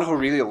you the one who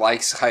really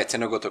likes Hayate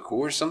no Gotoku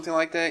or something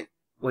like that?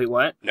 Wait,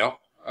 what? No?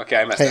 Okay,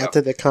 I messed it up.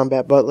 After the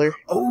Combat Butler.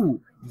 Oh,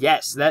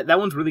 yes, that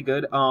one's really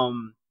good.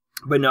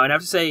 But no, I'd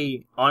have to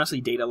say honestly,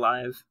 Data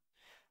Live.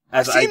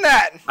 I've seen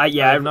that. I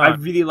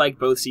really like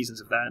both seasons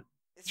of that.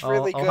 It's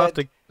really I'll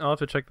good. I'll have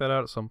to check that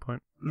out at some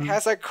point. It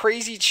has a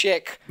crazy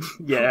chick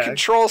who Yeah.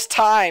 controls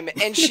time,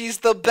 and she's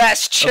the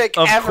best chick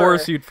Of ever.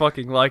 course you'd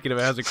fucking like it if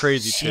it has a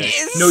crazy chick.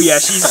 No, yeah,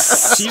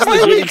 she's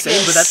legit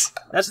insane, but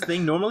that's the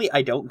thing. Normally,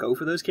 I don't go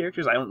for those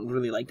characters. I don't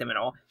really like them at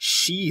all.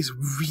 She's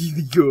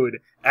really good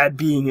at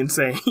being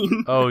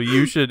insane. Oh,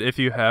 you should, if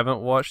you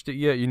haven't watched it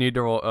yet, you need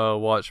to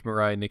watch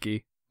Mirai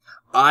Nikki.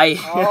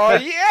 Oh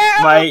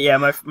yeah.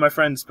 My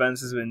friend Spence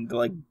has been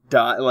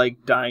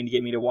dying to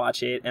get me to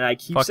watch it, and I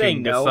keep Fucking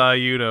saying no.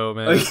 Gasayudo,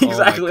 man.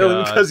 Exactly, Oh my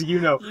only God. because you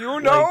know.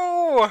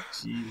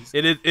 Jeez.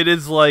 It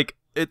is like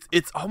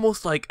it's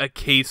almost like a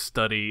case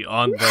study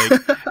on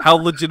like how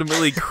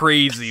legitimately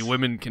crazy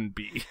women can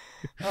be.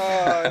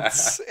 Oh,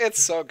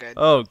 it's so good.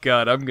 Oh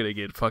God, I'm gonna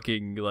get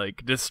fucking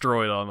like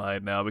destroyed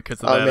online now because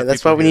of that. Oh man,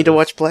 that's why we need to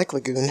watch Black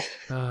Lagoon.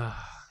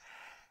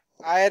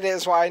 It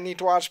is why I need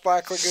to watch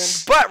Black Lagoon.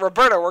 But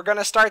Roberto, we're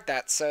gonna start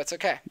that, so it's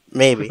okay.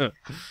 Maybe.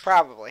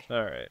 Probably.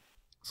 All right.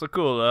 So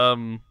cool.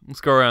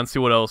 Let's go around and see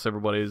what else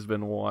everybody's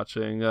been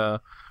watching.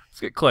 Let's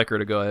get Kleker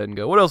to go ahead and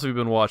go. What else have you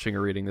been watching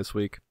or reading this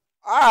week?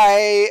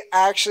 I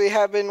actually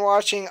have been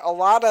watching a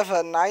lot of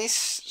a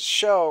nice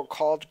show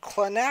called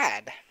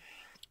Clannad.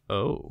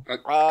 Oh.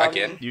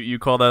 Again? You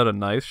call that a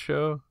nice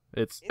show?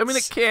 I mean,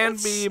 it can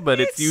be, but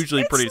it's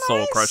usually pretty nice.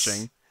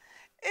 soul-crushing.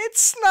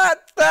 It's not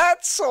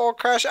that soul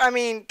crush. I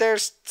mean,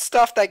 there's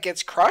stuff that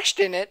gets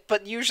crushed in it,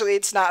 but usually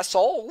it's not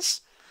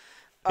souls.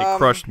 It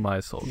crushed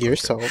my soul. Your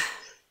soul.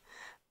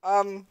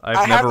 I I've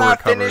have never not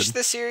recovered. finished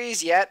the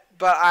series yet,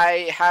 but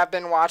I have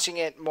been watching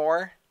it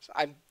more.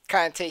 I'm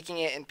kind of taking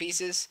it in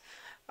pieces.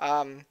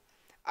 I'm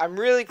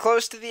really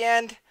close to the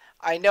end.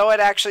 I know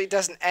it actually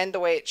doesn't end the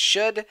way it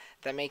should.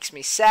 That makes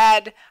me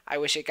sad. I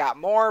wish it got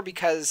more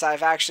because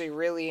I've actually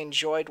really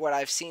enjoyed what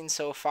I've seen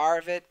so far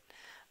of it.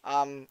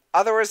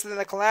 Otherwise than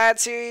the Clannad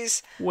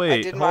series,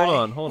 Wait,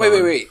 hold on.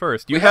 Wait.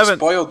 First, We haven't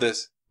spoiled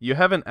this. You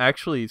haven't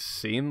actually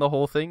seen the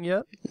whole thing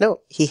yet?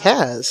 No, he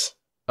has.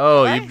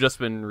 Oh, What? you've just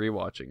been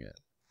rewatching it.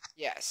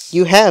 Yes.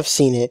 You have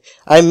seen it.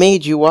 I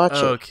made you watch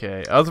it.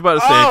 Okay, I was about to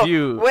say if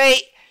you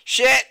wait,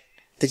 shit.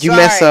 Did you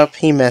mess Sorry. up?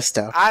 He messed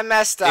up. I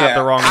messed up. Yeah.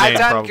 the wrong I name,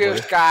 done probably.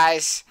 goofed,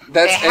 guys.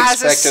 That's it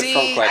has a expected C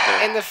from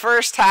Kleker. in the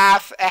first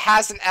half. It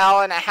has an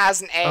L and it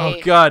has an A.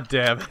 Oh God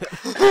damn it!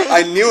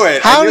 I knew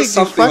it. How I knew did you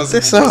something fuck was,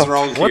 this was up?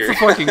 wrong What's here. the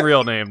fucking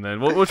real name then?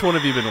 Which one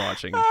have you been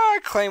watching?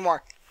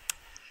 Claymore.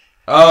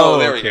 Oh,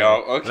 there we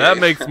go. Okay. That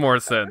makes more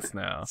sense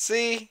now.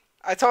 See,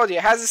 I told you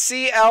it has a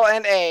C, L,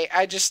 and A.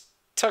 I just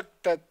took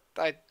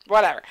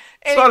whatever.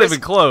 It's not Anyways,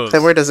 even close.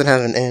 That word doesn't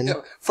have an N. Yeah,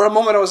 for a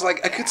moment, I was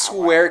like, I could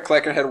swear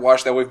Kleker had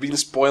watched that. We've been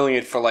spoiling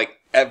it for like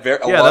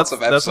lots of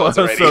that's why I episodes was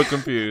already. so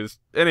confused.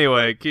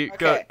 Anyway,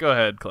 Okay. go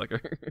ahead,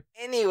 Kleker.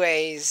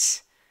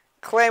 Anyways,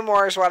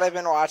 Claymore is what I've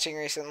been watching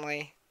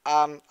recently.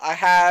 I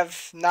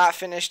have not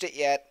finished it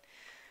yet.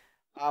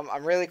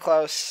 I'm really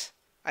close.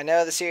 I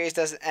know the series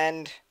doesn't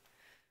end.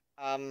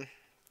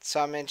 So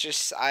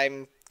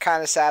I'm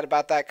kind of sad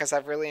about that because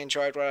I've really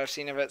enjoyed what I've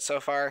seen of it so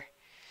far.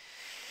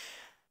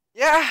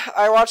 Yeah,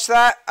 I watched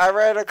that. I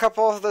read a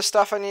couple of the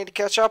stuff I need to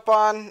catch up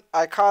on.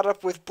 I caught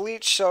up with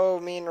Bleach, so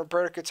me and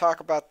Roberta could talk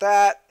about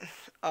that.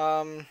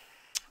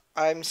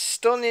 I'm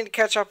still need to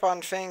catch up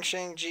on Feng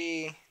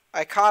Sheng-ji.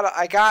 I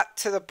got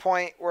to the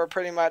point where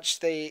pretty much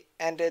they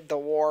ended the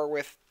war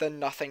with the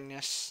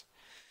nothingness.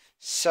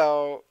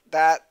 So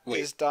that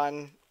is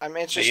done. I'm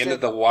interested. They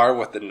ended the war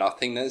with the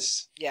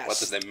nothingness? Yes. What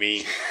does that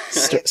mean?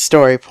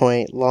 Story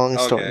point. Long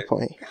story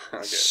point.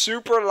 Okay.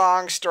 Super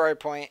long story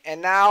point.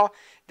 And now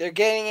they're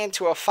getting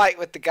into a fight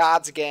with the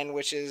gods again,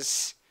 which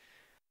is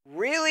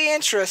really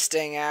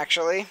interesting,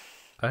 actually.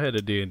 I had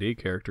a D&D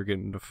character get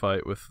into a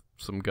fight with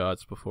some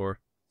gods before.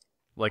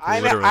 Like,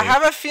 I literally. I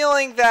have a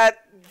feeling that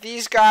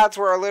these gods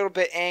were a little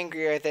bit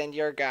angrier than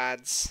your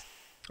gods.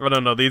 I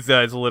don't know. These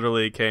guys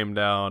literally came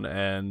down,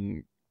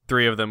 and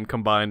 3 of them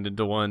combined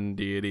into one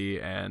deity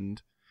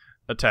and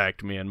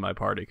attacked me and my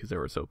party because they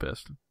were so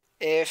pissed.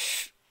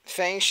 If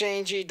Feng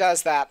Sheng-ji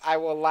does that, I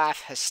will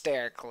laugh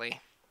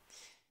hysterically.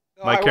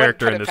 My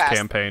character in this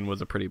campaign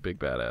was a pretty big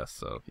badass,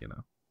 so, you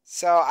know.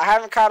 So I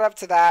haven't caught up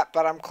to that,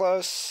 but I'm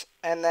close.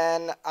 And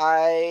then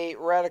I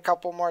read a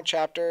couple more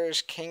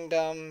chapters,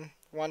 Kingdom,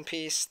 One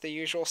Piece, the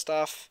usual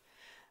stuff.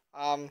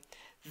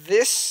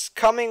 This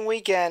coming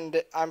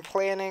weekend, I'm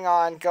planning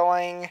on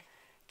going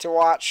to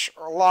watch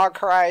Log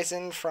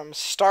Horizon from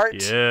start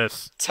to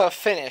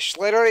finish.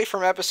 Literally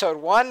from episode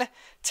 1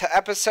 to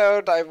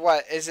episode,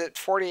 what, is it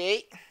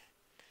 48?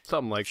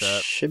 Something like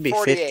that. Should be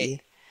 48.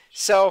 50.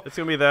 So, it's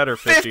going to be that or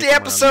 50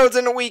 episodes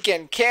in a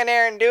weekend. Can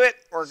Aaron do it?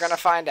 We're going to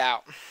find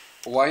out.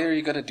 Why are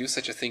you going to do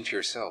such a thing to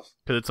yourself?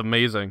 Because it's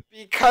amazing.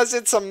 Because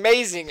it's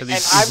amazing. Because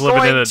he's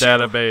living in a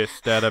database.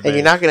 And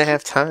you're not going to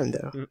have time,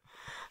 though.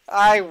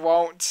 I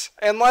won't.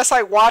 Unless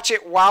I watch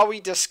it while we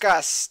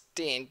discuss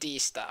D&D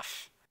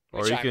stuff.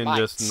 Or you can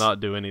just not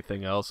do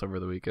anything else over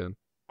the weekend.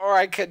 Or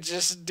I could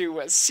just do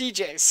what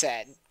CJ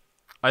said.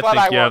 I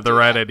think you have the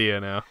right idea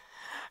now.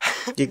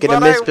 You're going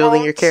to miss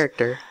building your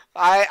character.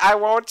 I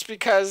won't,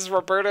 because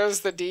Roberto's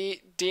the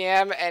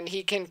DM and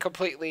he can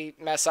completely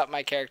mess up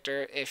my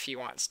character if he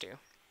wants to.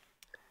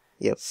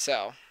 Yep.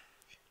 So,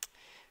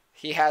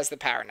 he has the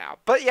power now.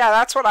 But yeah,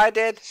 that's what I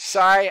did.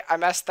 Sorry, I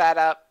messed that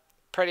up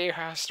pretty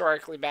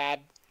historically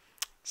bad.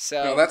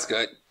 So no, that's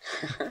good.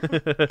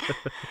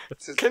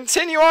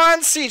 Continue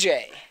on,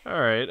 CJ.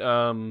 Alright,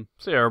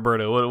 so yeah,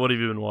 Roberto, what have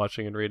you been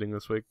watching and reading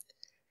this week?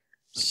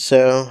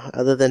 So,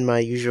 other than my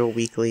usual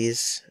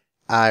weeklies,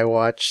 I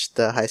watched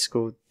the High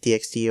School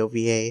DxD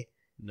OVA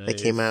that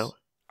came out.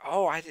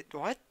 Oh, I did.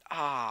 What?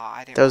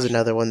 I didn't. That was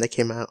another one that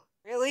came out.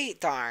 Really?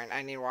 Darn,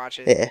 I need to watch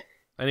it. Yeah.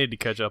 I need to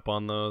catch up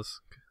on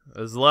those.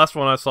 As the last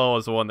one I saw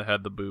was the one that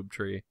had the boob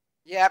tree.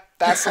 Yep,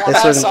 that's the one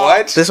I saw.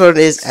 What? This one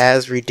is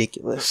as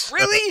ridiculous.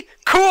 Really?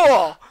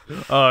 Cool!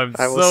 Oh, I'm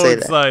so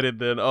excited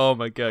then. Oh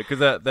my god, because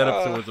that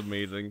episode was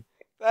amazing.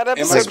 That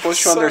episode Am I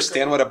supposed to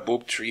understand what a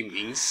boob tree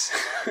means?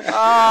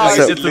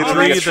 It's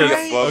the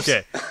tree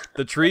okay,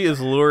 the tree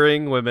is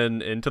luring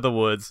women into the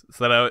woods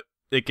so that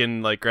it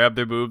can like grab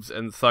their boobs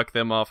and suck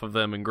them off of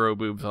them and grow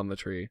boobs on the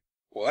tree.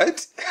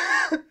 What?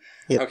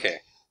 Yep. Okay.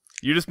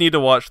 You just need to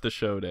watch the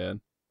show,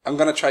 Dan. I'm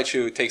gonna try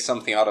to take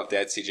something out of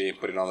that, CJ, and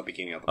put it on the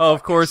beginning of the podcast.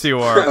 Of course you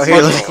are.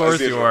 Of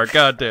course you are.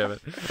 God damn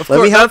it. Of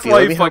course, that's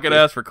why you fucking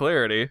asked for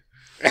clarity.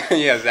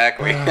 Yeah,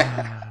 exactly.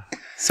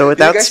 So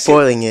without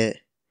spoiling it,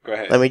 go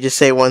ahead. Let me just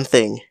say one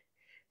thing.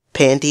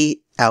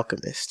 Panty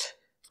Alchemist.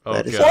 Oh,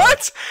 that is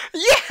what?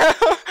 Yeah!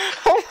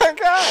 Oh my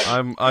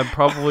god! I'm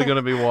probably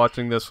gonna be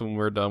watching this when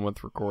we're done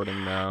with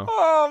recording now.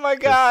 Oh my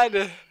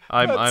god!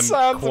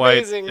 I'm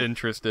quite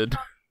interested.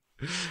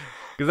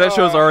 Because that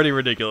show's already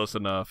ridiculous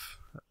enough.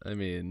 I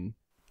mean,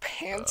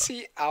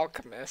 Panty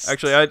Alchemist.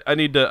 Actually, I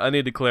need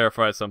to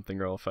clarify something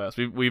real fast.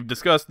 We've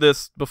discussed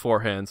this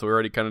beforehand, so we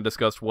already kind of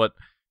discussed what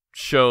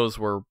shows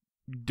we're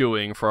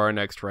doing for our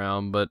next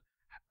round. But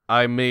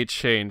I may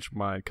change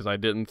mine because I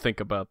didn't think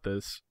about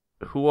this.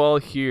 Who all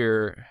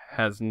here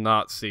has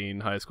not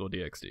seen High School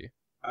DxD?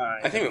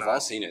 I think we've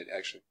all seen it,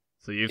 actually.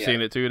 So you've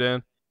seen it too,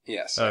 Dan?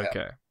 Yes.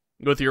 Okay.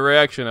 With your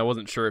reaction, I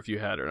wasn't sure if you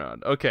had or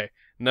not. Okay.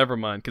 Never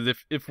mind, because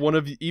if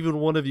even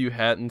one of you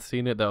hadn't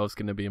seen it, that was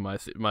going to be my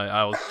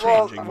I was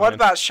changing mine. What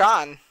about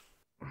Sean?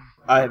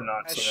 I have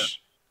not seen it.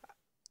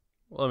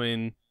 Well,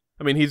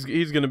 I mean, he's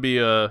going to be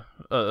a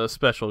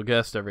special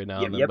guest every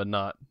now and then, but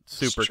not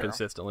super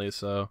consistently.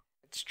 So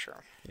it's true.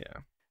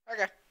 Yeah.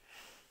 Okay.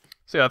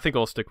 So yeah, I think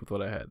I'll stick with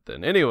what I had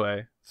then.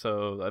 Anyway,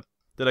 so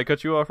did I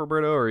cut you off,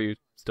 Roberto, or are you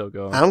still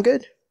going? I'm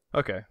good.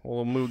 Okay,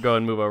 well we'll go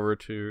and move over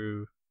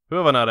to who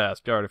have I not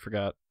asked? I already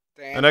forgot.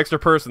 Dan. An extra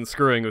person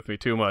screwing with me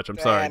too much. I'm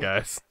sorry,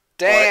 guys.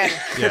 Dan.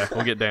 Yeah,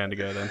 we'll get Dan to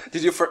go then.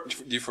 Did you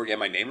forget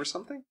my name or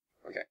something?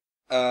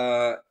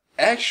 Okay.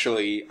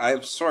 Actually,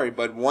 I'm sorry,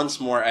 but once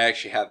more, I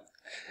actually have.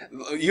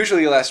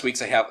 Usually, last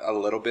weeks I have a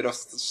little bit of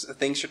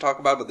things to talk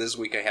about, but this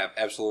week I have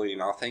absolutely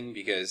nothing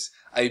because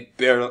I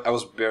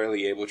was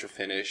barely able to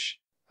finish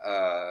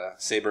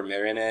Saber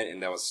Marionette,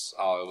 and that was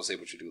all I was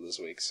able to do this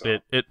week. So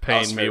it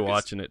pained me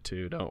watching it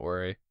too. Don't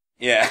worry.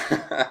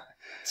 Yeah.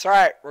 It's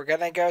alright, we're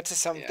gonna go to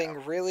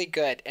something really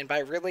good. And by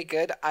really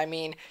good, I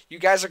mean you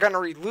guys are gonna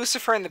read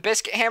Lucifer and the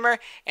Biscuit Hammer,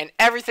 and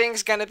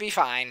everything's gonna be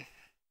fine.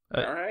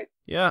 Alright.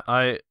 Yeah,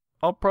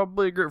 I'll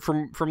probably agree.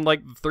 From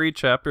like the 3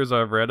 chapters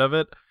I've read of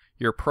it,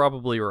 you're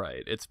probably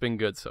right. It's been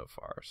good so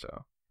far.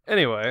 So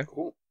anyway,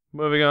 Cool.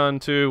 Moving on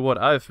to what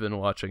I've been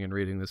watching and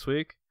reading this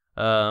week.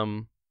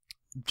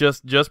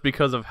 Just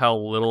because of how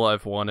little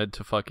I've wanted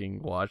to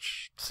fucking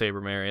watch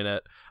Saber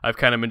Marionette, I've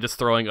kind of been just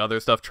throwing other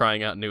stuff,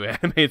 trying out new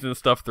animes and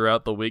stuff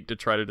throughout the week to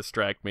try to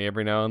distract me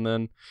every now and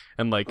then,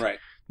 and like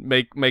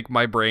make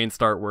my brain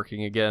start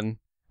working again.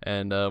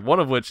 And one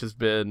of which has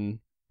been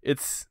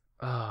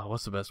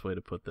what's the best way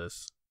to put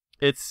this?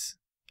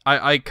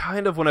 I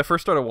kind of, when I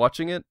first started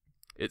watching it,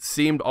 it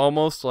seemed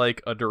almost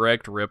like a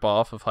direct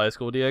rip-off of High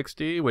School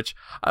DxD, which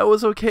I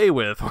was okay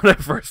with when I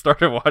first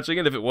started watching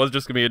it, if it was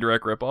just going to be a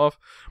direct rip-off.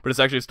 But it's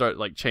actually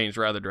changed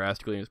rather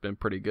drastically, and it's been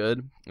pretty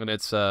good. And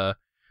it's The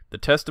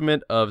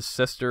Testament of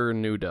Sister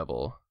New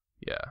Devil.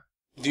 Yeah.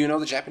 Do you know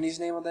the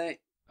Japanese name of that?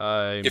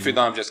 If you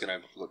don't, I'm just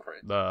going to look for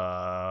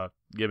it.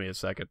 Give me a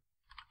second.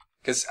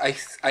 Because I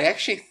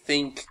actually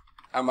think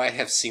I might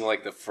have seen,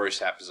 like, the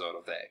first episode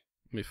of that.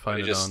 Let me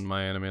find it on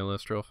my anime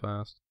list real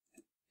fast.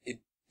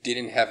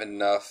 Didn't have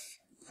enough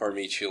for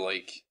me to,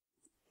 like...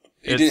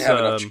 It didn't have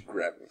enough to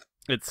grab me.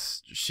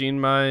 It's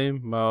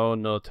Shinmai Mao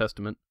no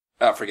Testament.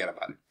 Oh, forget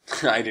about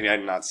it. I did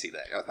not see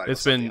that. I thought it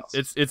was something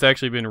else. It's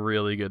actually been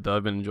really good, though.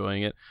 I've been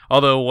enjoying it.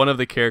 Although one of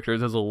the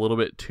characters has a little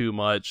bit too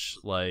much,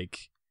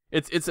 like...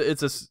 It's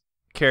a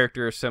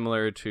character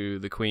similar to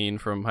the Queen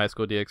from High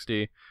School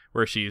DxD,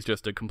 where she's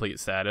just a complete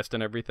sadist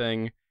and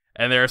everything.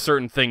 And there are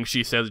certain things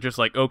she says, just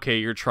like, okay,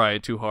 you're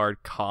trying too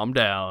hard, calm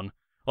down.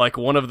 Like,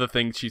 one of the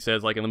things she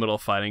says, like, in the middle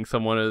of fighting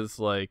someone is,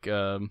 like,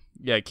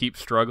 keep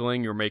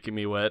struggling, you're making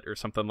me wet, or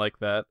something like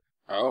that.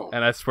 Oh.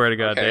 And I swear to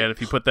God, Dan,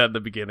 if you put that in the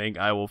beginning,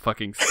 I will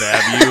fucking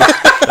stab you.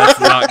 That's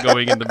not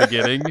going in the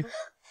beginning.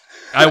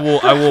 I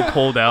will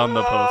pull down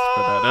the post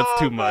for that. That's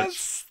too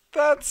much.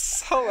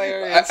 That's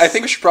hilarious. I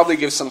think we should probably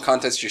give some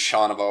context to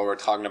Sean about what we're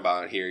talking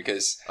about here,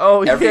 because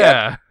every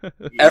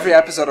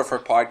episode of our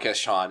podcast,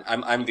 Sean,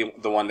 I'm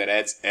the one that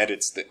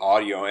edits the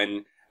audio,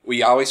 and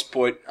I always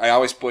put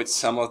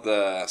some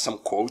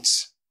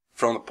quotes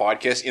from the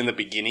podcast in the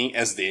beginning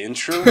as the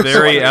intro.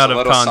 Very out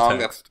of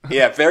context.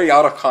 Very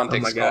out of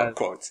context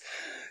quotes.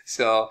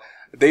 So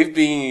they've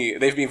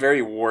been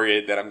very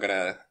worried that I'm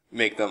gonna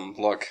make them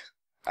look,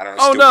 I don't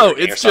know. Oh no,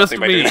 it's just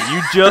me.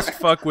 You just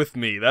fuck with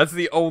me. That's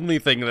the only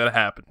thing that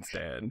happens,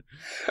 Dan.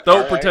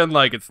 Don't pretend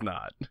like it's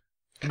not.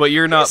 But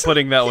you're not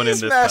putting that one in this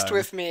time. He's messed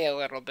with me a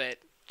little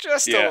bit.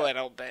 Just a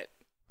little bit.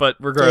 But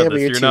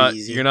regardless,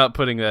 you're not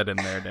putting that in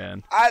there,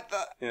 Dan.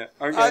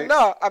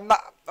 No,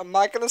 I'm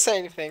not gonna say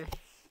anything.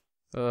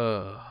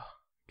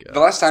 The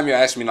last time you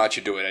asked me not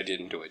to do it, I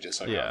didn't do it. Just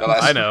so you know.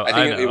 I know. I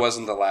think it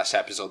wasn't the last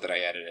episode that I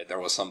edited. There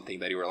was something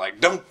that you were like,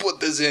 "Don't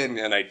put this in,"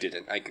 and I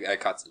didn't. I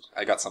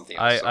got something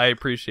else. I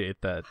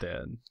appreciate that,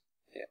 Dan.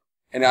 Yeah,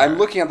 and I'm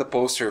looking at the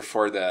poster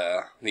for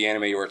the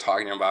anime you were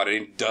talking about. And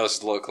it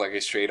does look like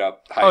a straight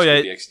up High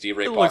School DxD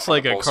rip-off. It looks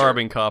like a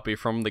carbon copy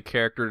from the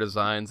character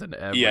designs and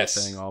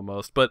everything,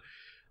 almost. But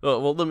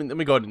well, let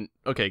me go ahead and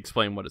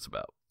explain what it's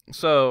about.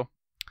 So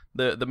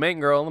the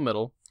main girl in the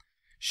middle,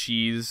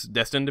 she's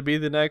destined to be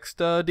the next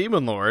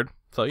Demon Lord.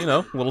 So,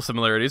 little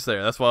similarities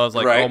there. That's why I was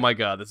like, oh my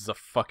god, this is a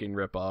fucking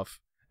ripoff.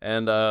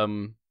 And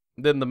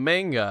then the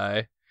main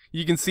guy,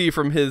 you can see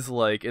from his,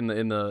 like, in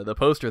the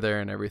poster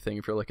there and everything,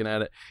 if you're looking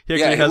at it, he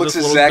actually has this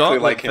little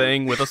gauntlet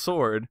thing with a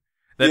sword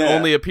that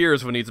only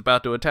appears when he's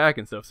about to attack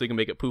and stuff, so you can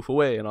make it poof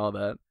away and all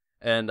that.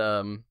 And,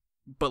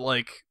 but,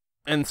 like,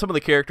 and some of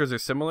the characters are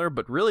similar,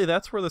 but really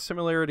that's where the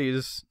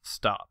similarities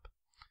stop.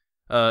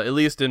 At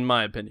least in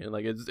my opinion.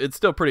 Like, it's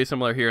still pretty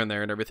similar here and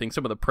there and everything.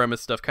 Some of the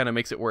premise stuff kind of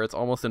makes it where it's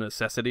almost a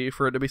necessity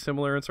for it to be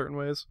similar in certain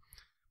ways.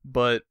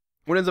 But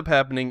what ends up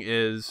happening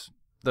is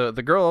the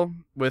girl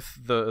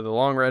with the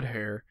long red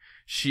hair,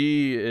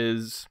 she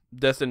is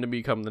destined to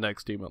become the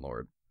next Demon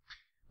Lord.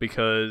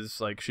 Because,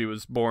 like, she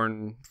was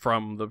born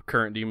from the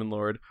current Demon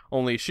Lord,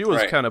 only she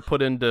was kind of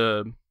put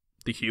into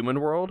the human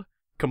world,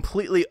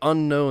 completely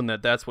unknown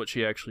that that's what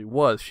she actually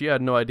was. She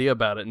had no idea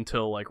about it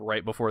until, like,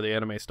 right before the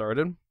anime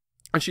started.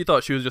 And she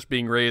thought she was just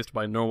being raised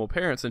by normal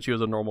parents and she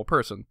was a normal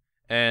person.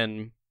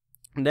 And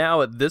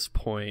now at this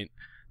point,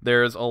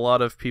 there's a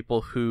lot of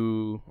people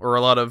her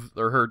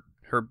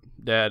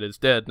dad is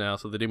dead now,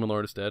 so the Demon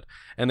Lord is dead.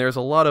 And there's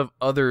a lot of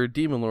other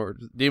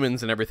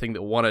demons and everything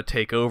that want to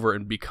take over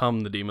and become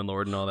the Demon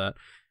Lord and all that.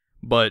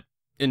 But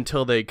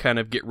until they kind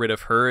of get rid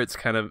of her, it's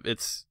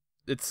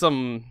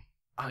some,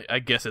 I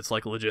guess it's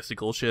like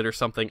logistical shit or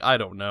something, I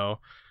don't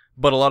know.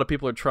 But a lot of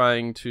people are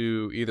trying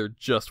to either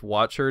just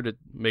watch her to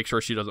make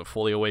sure she doesn't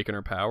fully awaken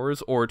her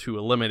powers, or to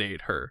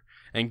eliminate her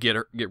and get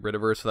rid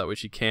of her so that way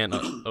she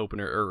can open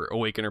her or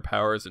awaken her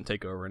powers and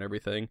take over and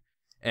everything.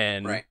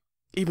 And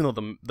even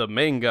though the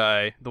main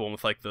guy, the one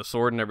with like the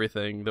sword and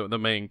everything, the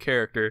main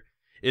character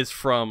is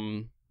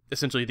from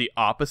essentially the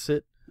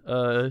opposite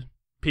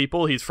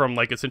people. He's from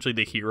like essentially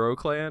the hero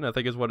clan, I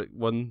think is what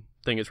one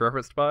thing it's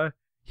referenced by.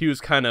 He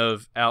was kind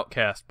of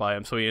outcast by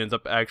him, so he ends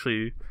up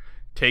actually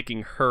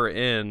taking her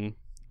in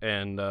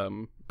and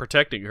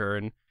protecting her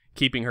and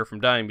keeping her from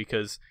dying,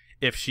 because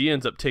if she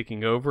ends up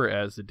taking over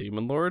as the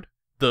Demon Lord,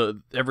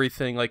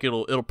 everything, like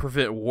it'll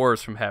prevent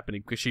wars from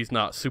happening because she's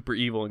not super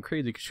evil and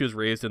crazy because she was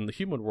raised in the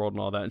human world and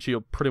all that, and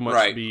she'll pretty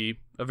much be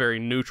a very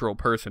neutral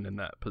person in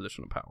that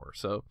position of power.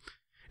 So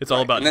it's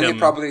all about and then him.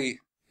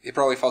 He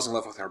probably falls in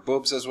love with her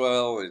boobs as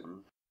well.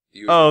 And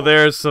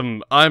there's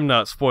some. I'm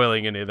not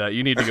spoiling any of that.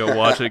 You need to go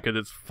watch it because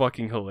it's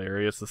fucking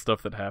hilarious. The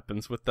stuff that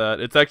happens with that.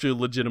 It's actually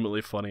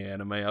legitimately funny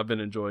anime. I've been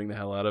enjoying the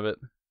hell out of it.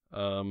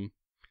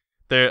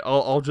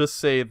 I'll just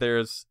say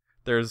there's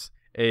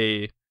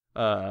a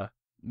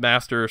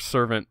master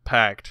servant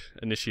pact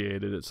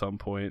initiated at some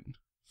point.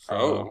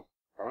 So,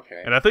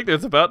 okay. And I think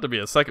there's about to be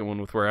a second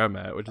one with where I'm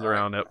at, which is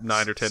around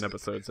 9 or 10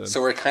 episodes in.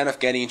 So we're kind of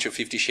getting into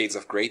 50 Shades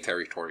of Grey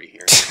territory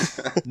here.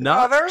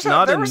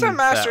 There was a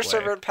master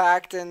servant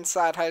pact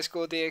inside High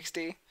School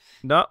DxD.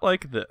 Not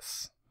like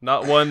this.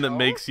 Not one that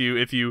makes you,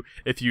 if you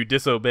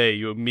disobey,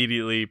 you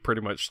immediately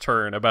pretty much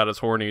turn about as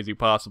horny as you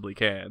possibly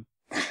can.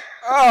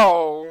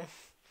 Oh.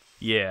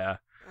 Yeah.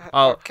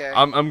 Okay.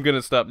 I'm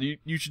gonna stop.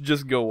 You should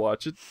just go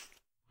watch it.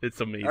 It's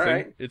amazing.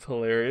 Right. It's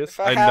hilarious. If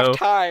I have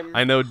time.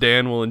 I know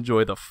Dan will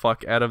enjoy the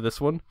fuck out of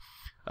this one.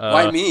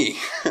 Why me?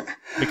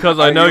 Because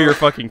I know your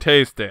fucking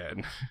taste,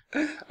 Dan.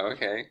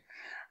 Okay.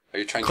 Are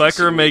you trying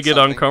Kleker may get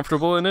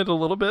uncomfortable in it a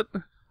little bit.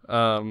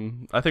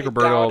 I think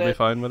Roberto will be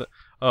fine with it.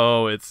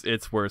 Oh,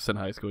 it's worse than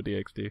High School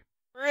DxD.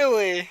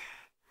 Really?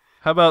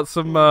 How about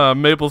some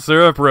maple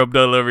syrup rubbed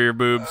all over your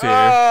boobs here?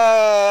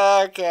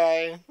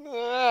 Okay.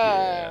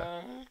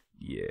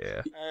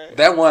 Yeah.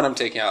 That one I'm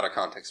taking out of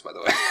context, by the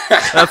way.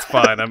 That's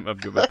fine. I'm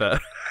good with that.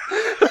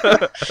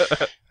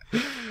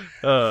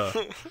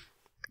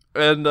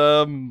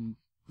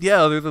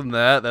 Yeah, other than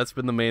that, that's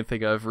been the main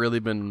thing I've really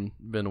been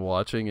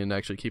watching and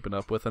actually keeping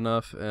up with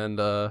enough. And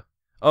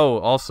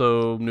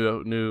also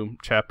new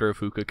chapter of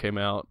Fuka came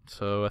out.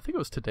 So I think it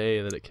was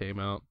today that it came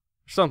out.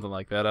 Something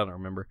like that. I don't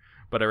remember.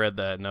 But I read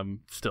that and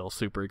I'm still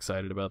super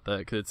excited about that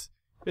because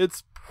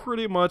it's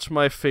pretty much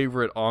my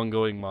favorite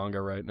ongoing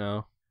manga right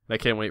now. I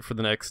can't wait for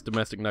the next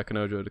Domestic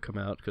Nakanojo to come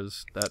out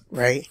because that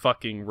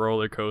fucking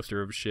roller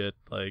coaster of shit,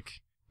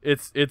 like,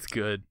 it's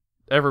good.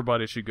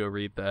 Everybody should go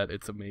read that.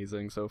 It's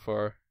amazing so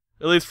far.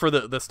 At least for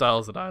the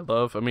styles that I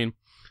love. I mean,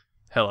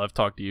 hell, I've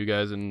talked to you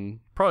guys and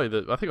I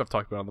think I've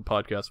talked about it on the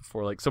podcast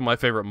before, like, some of my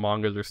favorite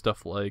mangas are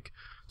stuff like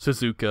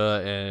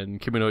Suzuka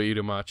and Kimi no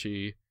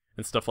Irumachi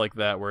and stuff like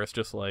that, where it's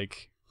just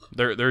like,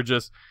 they're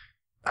just...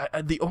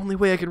 the only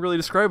way I can really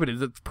describe it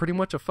is it's pretty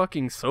much a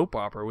fucking soap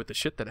opera with the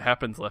shit that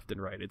happens left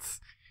and right.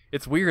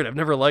 It's weird. I've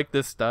never liked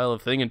this style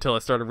of thing until I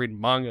started reading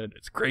manga, and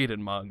it's great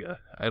in manga.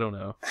 I don't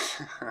know.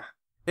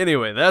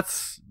 Anyway,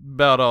 that's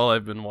about all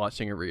I've been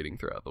watching and reading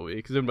throughout the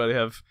week. Does anybody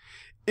have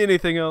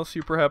anything else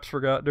you perhaps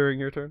forgot during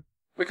your turn?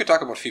 We could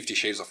talk about 50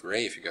 Shades of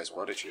Grey if you guys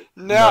wanted to.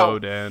 No,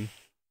 Dan.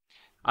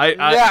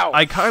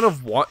 I kind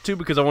of want to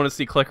because I want to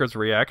see Kleker's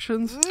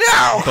reactions.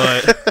 No!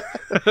 But...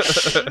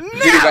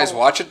 Did you guys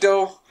watch it,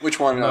 though? Which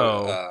one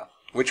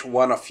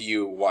of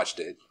you watched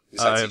it?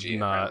 I have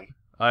not. Apparently.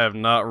 I have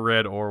not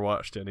read or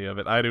watched any of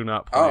it. I do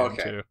not plan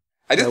to.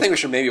 I do think we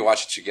should maybe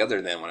watch it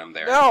together then when I'm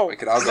there. No, we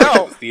could all go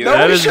to the theater.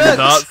 That is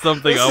not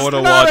something I want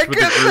to watch with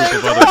a group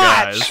of other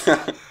guys.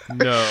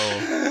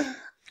 No.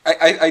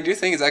 I do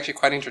think it's actually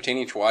quite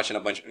entertaining to watch in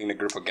a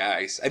group of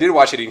guys. I did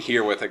watch it in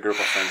here with a group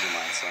of friends of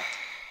mine. So.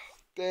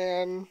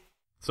 Dan.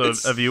 So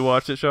have you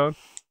watched it, Sean?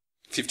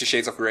 50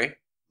 Shades of Grey?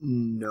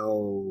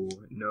 No.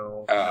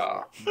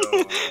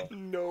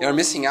 You're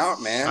missing out,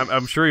 man.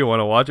 I'm sure you want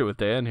to watch it with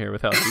Dan here,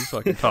 with how he's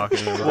fucking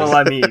talking. Well,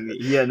 I mean,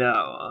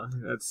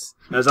 that's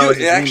always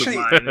a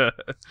dream of mine.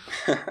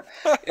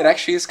 It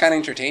actually is kind of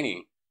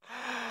entertaining.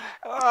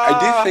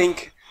 I do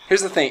think.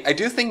 Here's the thing. I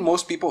do think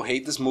most people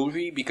hate this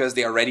movie because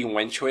they already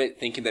went to it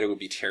thinking that it would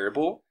be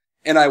terrible,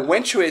 and I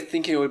went to it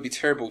thinking it would be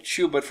terrible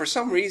too. But for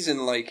some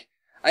reason, like,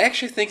 I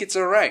actually think it's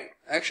alright.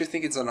 I actually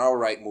think it's an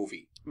alright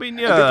movie. I mean,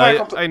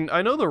 yeah,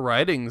 I know the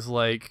writing's,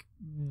 like,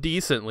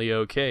 decently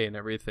okay and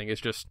everything.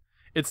 It's just,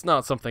 it's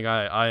not something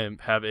I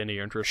have any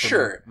interest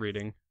in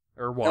reading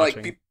or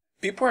watching. Like,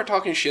 people are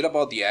talking shit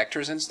about the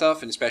actors and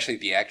stuff, and especially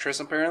the actress,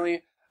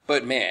 apparently.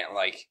 But, man,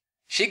 like,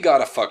 she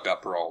got a fucked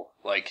up role.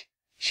 Like,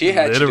 she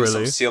had to do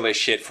some silly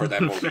shit for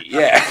that movie.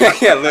 Yeah,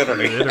 yeah,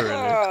 literally.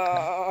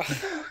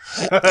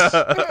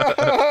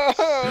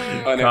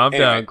 Calm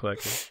down,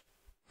 Kleker.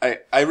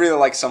 I really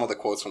like some of the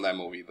quotes from that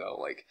movie, though.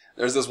 Like,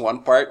 there's this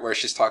one part where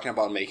she's talking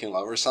about making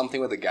love or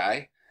something with a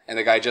guy, and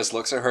the guy just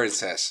looks at her and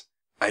says,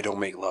 "I don't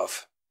make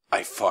love.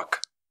 I fuck.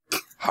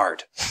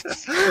 Hard."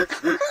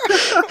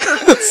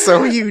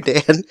 So you,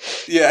 Dan.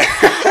 Yeah.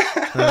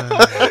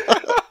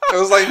 I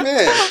was like,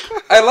 man,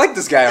 I like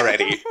this guy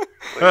already.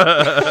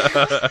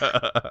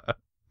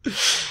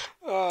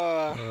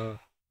 All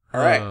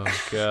right.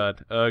 Oh,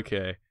 God.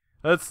 Okay.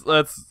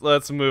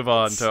 Let's move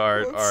on to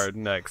our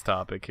next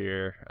topic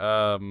here.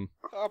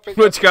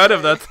 Which kind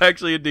of, that's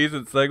actually a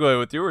decent segue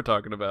with you were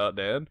talking about,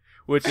 Dan.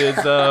 Which is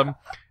how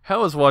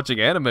has watching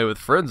anime with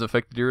friends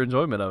affected your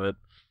enjoyment of it?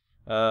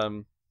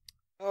 Man.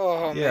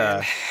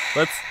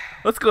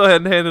 Let's go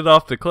ahead and hand it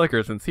off to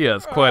Kleker since he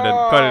has quite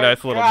a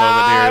nice little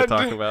moment here to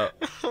talk about.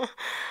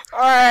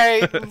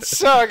 Alright,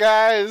 so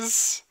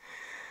guys,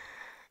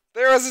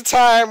 There was a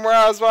time where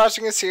I was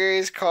watching a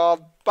series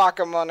called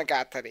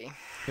Bakemonogatari.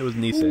 It was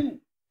Nisei.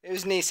 It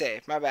was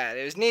Nisei, my bad.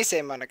 It was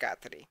Nisei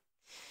Monogatari.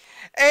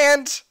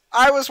 And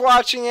I was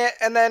watching it,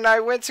 and then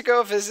I went to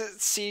go visit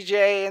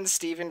CJ and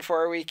Steven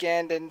for a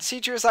weekend, and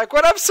CJ was like,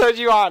 what episode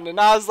you on? And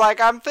I was like,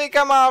 I think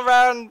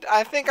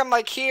I'm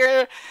like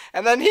here,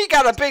 and then he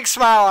got a big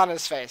smile on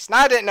his face, and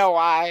I didn't know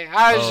why.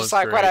 I was just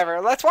like, great.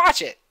 Whatever, let's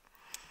watch it.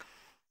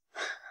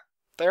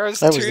 There was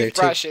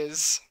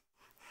toothbrushes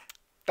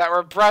that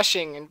were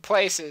brushing in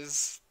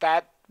places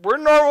that were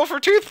normal for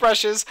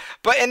toothbrushes,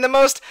 but in the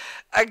most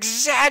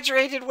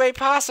exaggerated way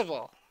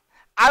possible.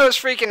 I was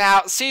freaking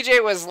out.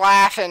 CJ was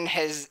laughing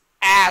his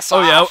ass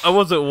off. Oh yeah, I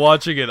wasn't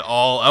watching it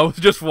all. I was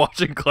just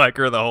watching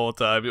Kleker the whole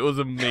time. It was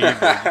amazing.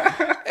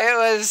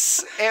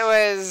 It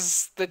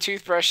was the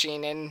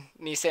toothbrushing in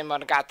Nisei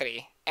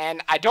Monogatari,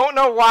 and I don't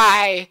know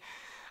why.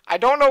 I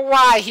don't know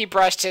why he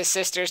brushed his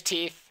sister's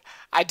teeth.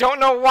 I don't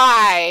know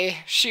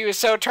why she was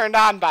so turned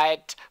on by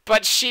it,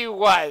 but she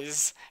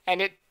was,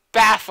 and it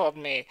baffled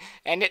me,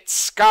 and it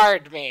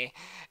scarred me,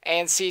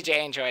 and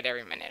CJ enjoyed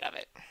every minute of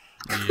it.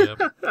 Yep.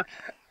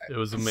 It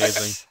was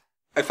amazing.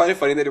 I find it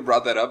funny that you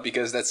brought that up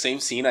because that same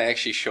scene I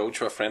actually showed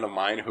to a friend of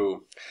mine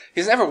who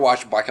he's never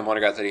watched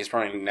Bakemonogatari. He's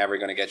probably never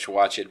going to get to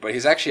watch it, but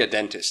he's actually a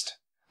dentist.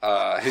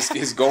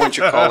 He's going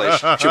to college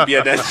to be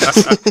a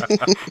dentist.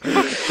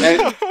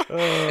 And,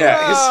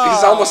 yeah,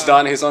 he's almost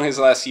done. He's on his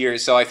last year,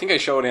 so I think I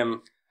showed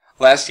him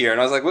last year,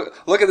 and I was like,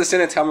 look at this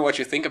scene and tell me what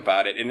you think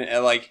about it. And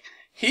like,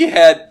 he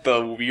had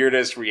the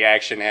weirdest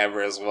reaction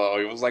ever as well.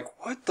 He was like,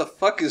 what the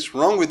fuck is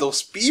wrong with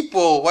those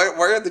people? Why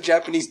are the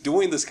Japanese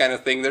doing this kind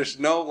of thing? There's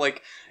no,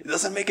 like, it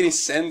doesn't make any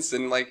sense.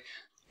 And like,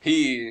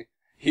 he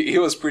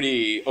was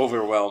pretty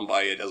overwhelmed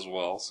by it as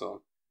well.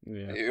 So,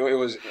 yeah. It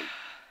was...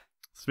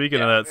 Speaking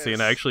of that scene,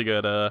 I actually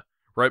got,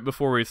 right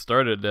before we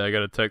started, I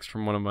got a text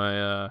from one of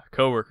my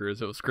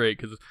coworkers. It was great,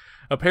 because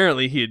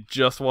apparently he had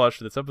just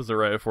watched this episode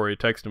right before he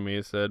texted me.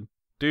 He said,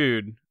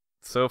 dude,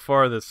 so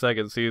far this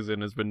second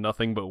season has been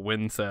nothing but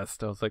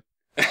wincest. I was like,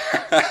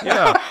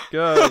 yeah,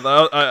 good.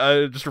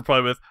 I just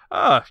replied with,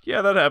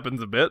 yeah, that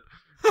happens a bit.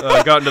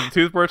 Got into the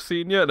toothbrush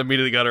scene yet? And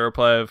immediately got a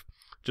reply of,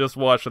 just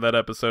watched that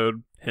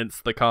episode,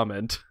 hence the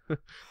comment.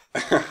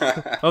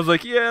 I was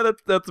like, yeah,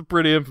 that's a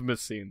pretty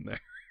infamous scene there.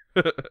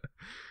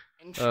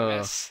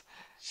 Infamous,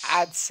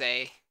 I'd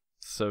say.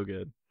 So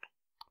good.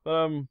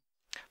 But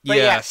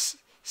yes,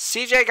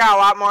 CJ got a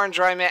lot more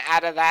enjoyment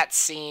out of that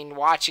scene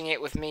watching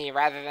it with me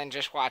rather than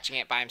just watching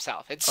it by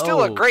himself. It's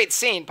still a great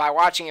scene by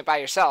watching it by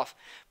yourself,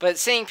 but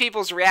seeing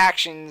people's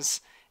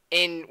reactions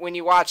when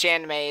you watch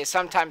anime is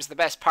sometimes the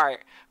best part.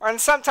 And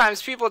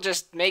sometimes people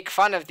just make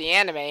fun of the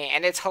anime,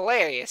 and it's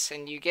hilarious,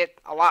 and you get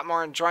a lot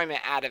more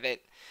enjoyment out of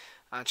it.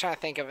 I'm trying to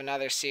think of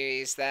another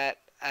series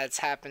that's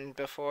happened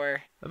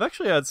before. I've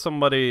actually had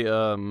somebody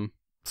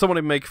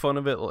make fun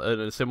of it in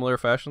a similar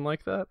fashion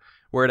like that,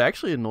 where it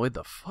actually annoyed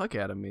the fuck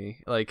out of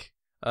me. Like,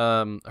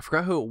 I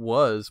forgot who it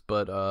was,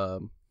 but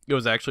it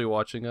was actually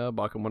watching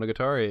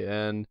Bakemonogatari,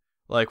 and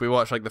like we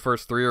watched like the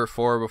first 3 or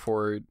 4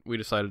 before we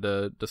decided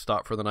to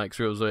stop for the night, because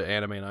it was an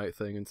anime night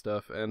thing and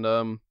stuff. And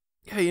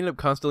yeah, he ended up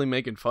constantly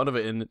making fun of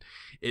it, and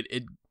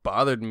it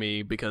bothered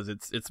me because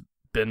it's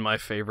been my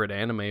favorite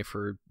anime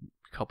for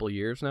a couple of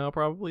years now,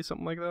 probably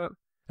something like that.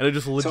 And it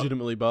just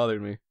legitimately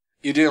bothered me.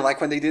 You didn't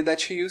like when they did that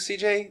to you,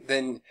 CJ?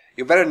 Then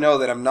you better know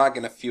that I'm not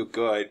going to feel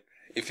good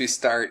if you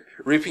start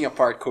ripping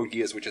apart Code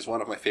Geass, which is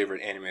one of my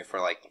favorite anime for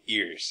like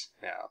years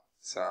now.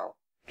 So,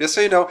 just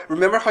so you know,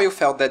 remember how you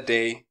felt that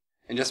day,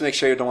 and just make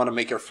sure you don't want to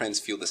make your friends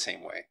feel the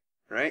same way,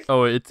 right?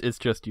 Oh, it's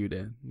just you,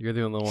 Dan. You're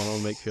the only one who'll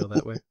make feel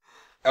that way.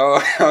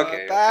 Oh,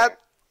 okay. That's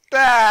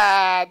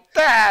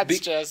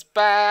just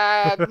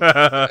bad.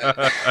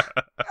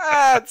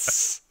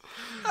 That's...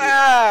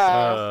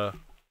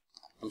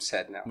 I'm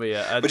sad now. But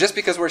yeah, but just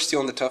because we're still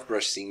in the tough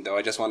brush scene, though,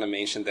 I just want to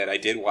mention that I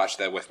did watch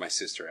that with my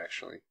sister,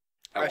 actually.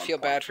 I feel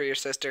bad for your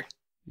sister.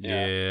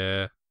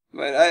 Yeah.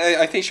 But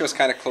I think she was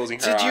kind of closing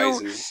her eyes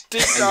and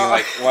being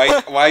like,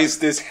 why is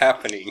this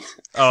happening?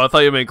 Oh, I thought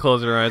you meant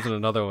closing her eyes in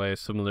another way,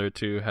 similar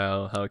to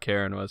how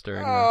Karen was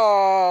during her.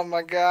 Oh,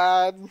 my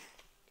God.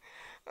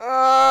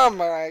 Oh,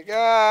 my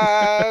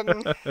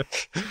God.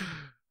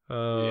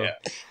 Yeah.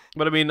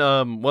 But I mean,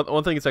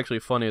 one thing that's actually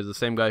funny is the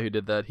same guy who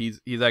did that.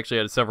 He's actually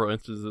had several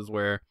instances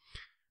where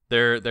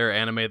they're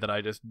anime that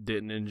I just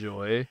didn't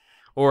enjoy,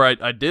 or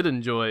I did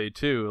enjoy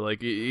too.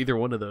 Like either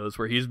one of those,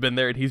 where he's been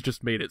there and he's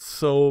just made it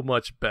so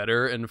much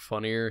better and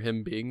funnier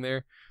him being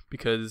there.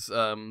 Because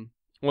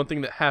one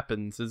thing that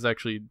happens is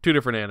actually 2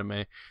 different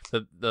anime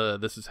that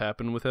this has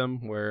happened with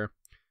him, where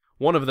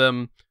one of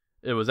them,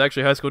 it was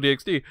actually High School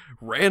DxD.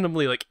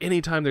 Randomly, like,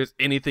 anytime there's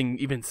anything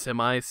even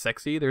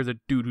semi-sexy, there's a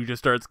dude who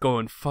just starts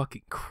going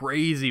fucking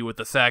crazy with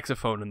the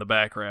saxophone in the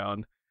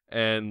background.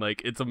 And,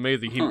 like, it's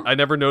amazing. I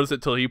never noticed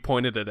it till he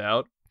pointed it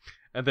out.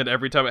 And then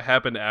every time it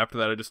happened after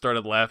that, I just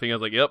started laughing. I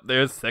was like, yep,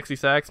 there's Sexy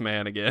Sax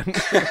Man again.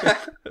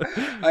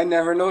 I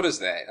never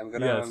noticed that. I'm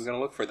gonna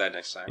look for that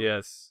next time.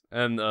 Yes.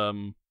 And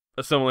a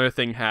similar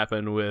thing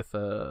happened with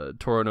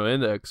Toro no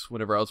Index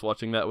whenever I was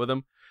watching that with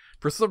him.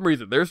 for some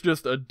reason, there's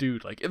just a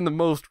dude, like, in the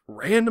most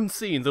random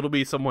scenes, it'll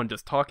be someone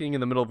just talking in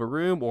the middle of a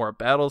room, or a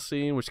battle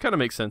scene, which kind of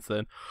makes sense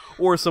then,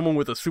 or someone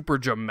with a super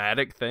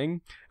dramatic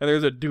thing, and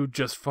there's a dude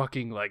just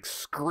fucking, like,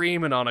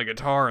 screaming on a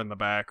guitar in the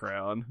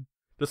background.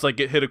 Just, like,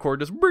 hit a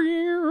chord, just, and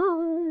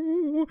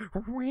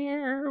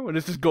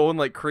it's just going,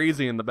 like,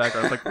 crazy in the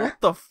background. It's like,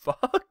 what the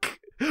fuck?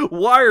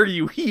 Why are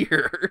you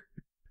here?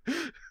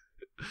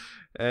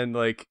 And,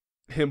 like,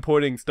 him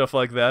pointing stuff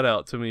like that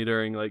out to me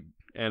during, like,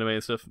 anime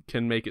and stuff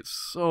can make it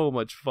so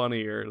much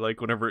funnier, like,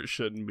 whenever it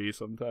shouldn't be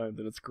sometimes,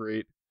 and it's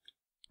great.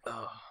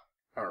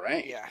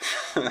 Alright. Yeah.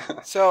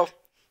 So,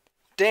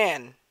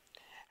 Dan,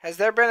 has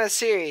there been a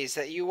series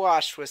that you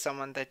watched with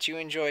someone that you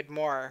enjoyed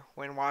more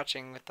when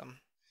watching with them?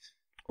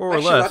 Or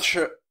Actually, less. Not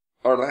sure.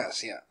 Or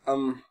less, yeah.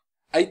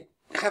 I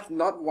have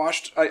not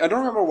watched... I don't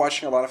remember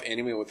watching a lot of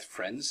anime with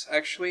friends,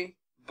 actually,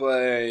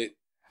 but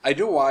I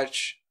do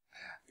watch...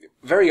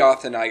 Very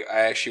often, I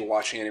actually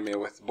watch anime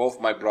with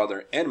both my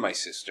brother and my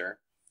sister,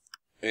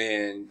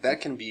 and that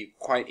can be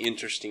quite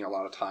interesting a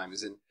lot of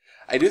times. And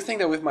I do think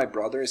that with my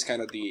brother, it's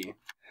kind of the...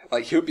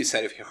 Like, he would be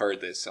sad if he heard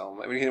this, so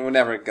we're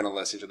never going to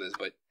listen to this,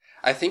 but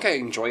I think I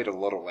enjoy it a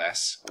little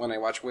less when I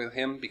watch with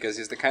him, because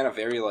he's the kind of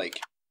very, like...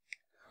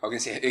 I can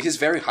say he's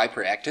very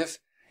hyperactive,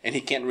 and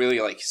he can't really,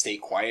 like, stay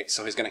quiet,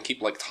 so he's going to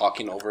keep, like,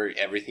 talking over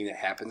everything that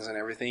happens and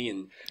everything,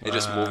 and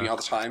just moving all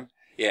the time.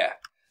 Yeah.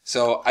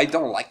 So I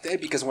don't like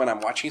that, because when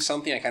I'm watching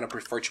something, I kind of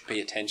prefer to pay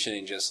attention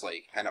and just,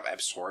 like, kind of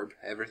absorb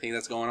everything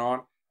that's going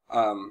on.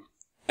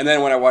 And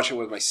then when I watch it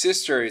with my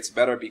sister, it's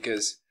better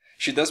because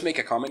she does make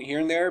a comment here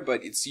and there,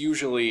 but it's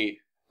usually,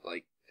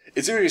 like,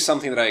 it's usually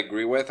something that I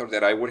agree with or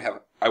that I would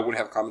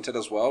have commented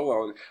as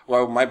well.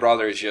 While my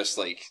brother is just,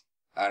 like,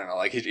 I don't know,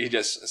 like, he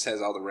just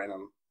says all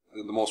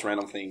the most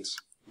random things.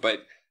 But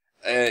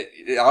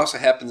it also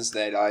happens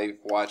that I've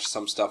watched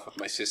some stuff with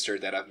my sister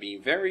that I've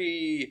been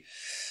very...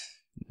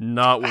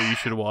 Not what you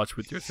should watch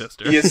with your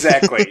sister.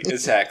 Exactly.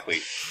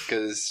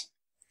 Because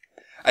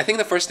I think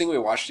the first thing we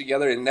watched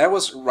together, and that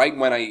was right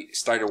when I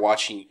started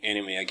watching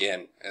anime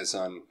again as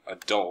an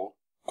adult,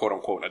 quote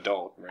unquote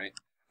adult, right?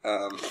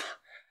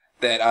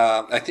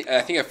 I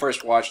think I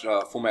first watched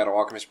Fullmetal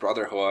Alchemist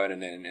Brotherhood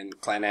and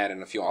Clannad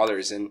and a few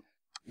others, and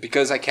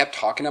because I kept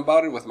talking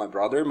about it with my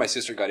brother, my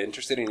sister got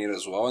interested in it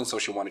as well, and so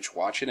she wanted to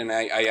watch it, and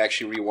I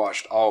actually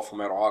rewatched all of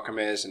Fullmetal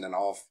Alchemist and then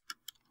all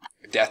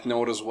of Death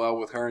Note as well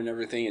with her and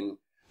everything, and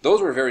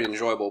those were very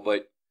enjoyable,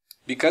 but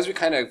because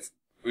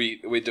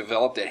we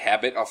developed that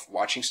habit of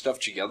watching stuff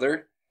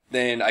together,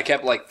 then I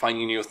kept, like,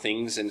 finding new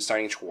things and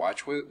starting to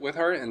watch with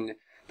her, and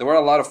there were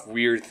a lot of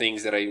weird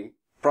things that I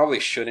probably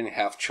shouldn't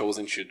have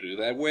chosen to do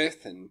that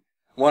with, and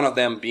one of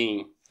them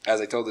being, as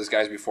I told these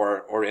guys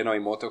before, Ore no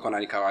imoto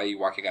konani kawaii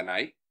wake ga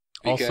nai.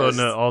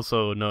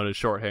 Also known as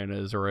shorthand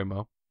as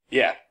Oremo.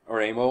 Yeah,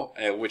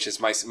 Oremo, which is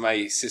my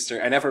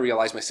sister. I never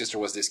realized my sister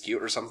was this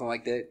cute or something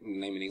like that,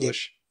 name in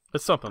English.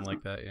 It's something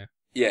like that, yeah.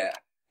 Yeah,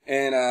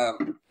 and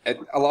at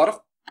a lot of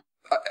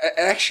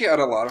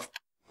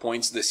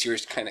points, the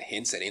series kind of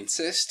hints at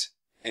incest,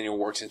 and it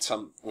works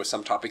with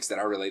some topics that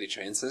are related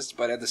to incest.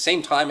 But at the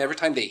same time, every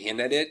time they hint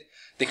at it,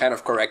 they kind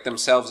of correct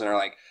themselves and are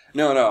like,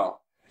 no.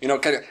 You know,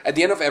 kind of, at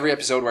the end of every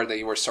episode where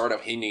they were sort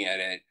of hinting at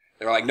it,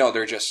 they were like, no,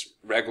 they're just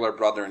regular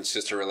brother and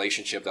sister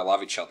relationship that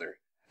love each other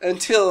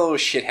until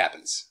shit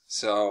happens.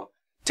 So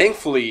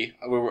thankfully,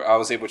 I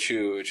was able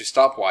to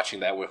stop watching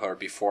that with her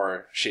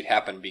before shit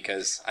happened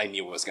because I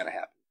knew what was going to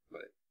happen.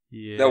 But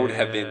yeah. That would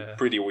have been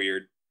pretty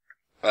weird.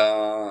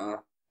 Let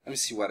me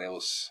see what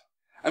else.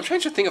 I'm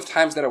trying to think of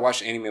times that I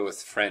watched anime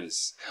with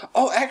friends.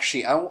 Oh,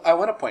 actually, I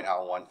want to point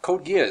out one.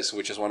 Code Geass,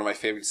 which is one of my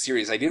favorite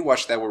series. I did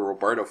watch that with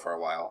Roberto for a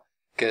while.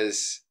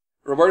 Because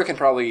Roberto can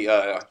probably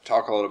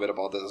talk a little bit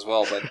about this as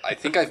well, but I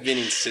think I've been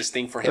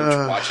insisting for him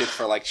to watch it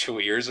for like 2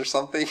 years or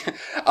something.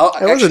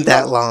 It wasn't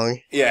that long.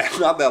 Yeah,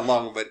 not that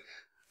long, but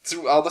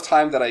through all the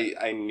time that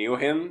I knew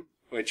him,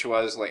 which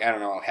was like, I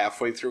don't know,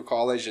 halfway through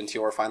college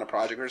until our final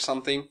project or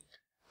something,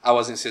 I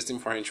was insisting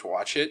for him to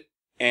watch it.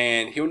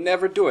 And he would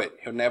never do it.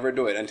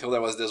 Until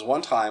there was this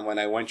one time when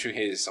I went to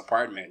his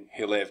apartment.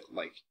 He lived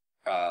like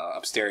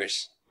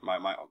upstairs.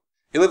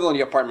 He lived in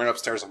the apartment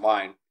upstairs of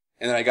mine.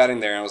 And then I got in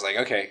there and I was like,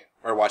 okay,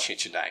 we're watching it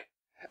tonight.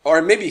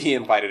 Or maybe he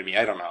invited me.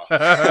 I don't know.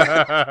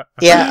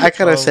 Yeah, I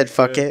kind of said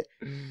fuck it.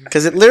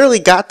 Because it literally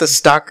got the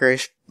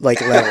stalkerish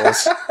like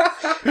levels.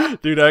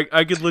 Dude,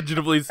 I could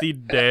legitimately see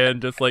Dan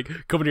just like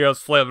coming to your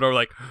house, slamming the door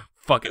like,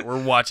 fuck it,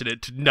 we're watching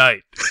it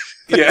tonight.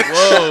 Yeah.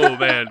 Whoa,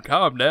 man,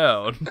 calm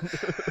down.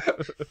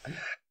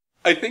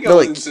 I think I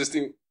was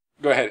insisting.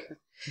 Go ahead.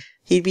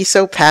 He'd be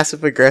so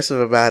passive aggressive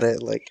about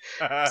it. Like,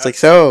 it's like,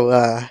 so,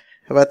 how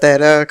about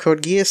that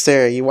Code Geass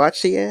there? You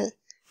watched it yet?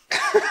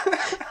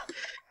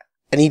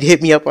 And he'd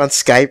hit me up on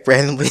Skype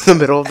randomly in the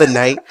middle of the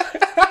night.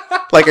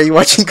 Like, are you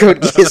watching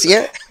Code Geass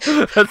yet?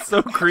 That's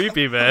so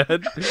creepy,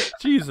 man.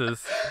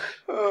 Jesus.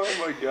 Oh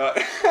my god.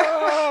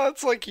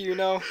 It's like, you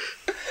know.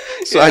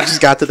 So I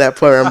just got to that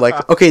point where I'm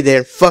like, okay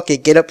then, fuck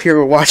it, get up here,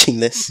 we're watching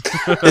this.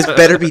 This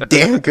better be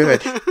damn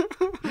good.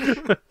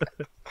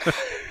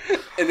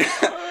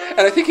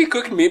 And I think he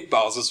cooked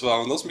meatballs as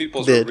well, and those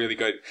meatballs were really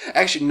good.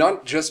 Actually,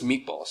 not just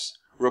meatballs.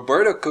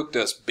 Roberto cooked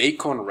us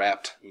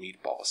bacon-wrapped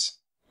meatballs,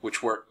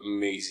 which were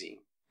amazing.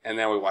 And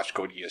then we watched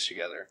Code Geass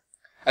together.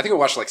 I think we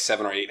watched like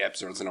 7 or 8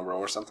 episodes in a row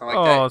or something like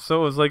that. Oh,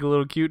 so it was like a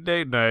little cute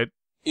date night.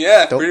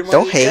 Yeah, pretty much.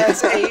 Don't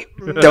hate.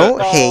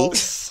 Don't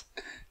hate.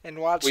 And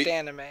watched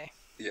anime.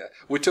 Yeah,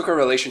 we took our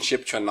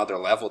relationship to another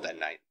level that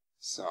night.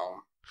 So,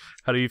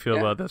 how do you feel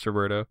about this,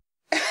 Roberto?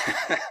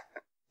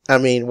 I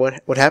mean,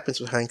 what happens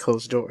behind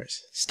closed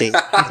doors stays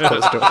behind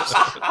closed doors.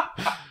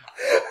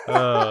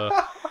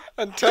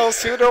 Until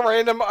Pseudo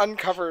Random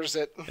uncovers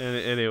it.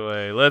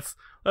 Anyway, let's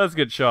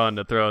get Sean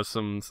to throw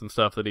some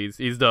stuff that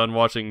he's done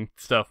watching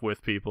stuff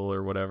with people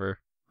or whatever.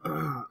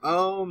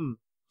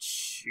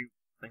 Shoot,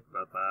 think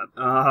about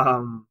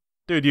that.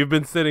 Dude, you've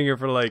been sitting here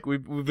for like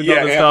we've been on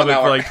this topic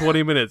for like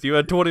 20 minutes. You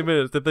had 20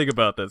 minutes to think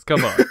about this.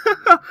 Come on.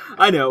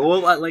 I know.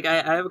 Well, like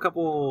I have a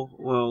couple.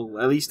 Well,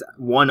 at least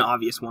one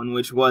obvious one,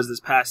 which was this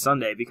past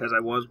Sunday because I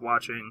was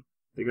watching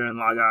the Gurren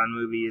Lagann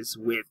movies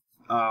with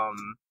a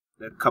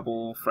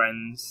couple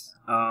friends.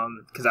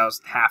 Because that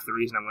was half the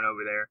reason I went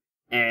over there.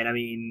 And I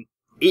mean,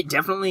 it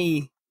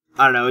definitely.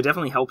 I don't know. It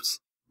definitely helped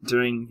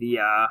during the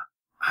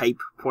hype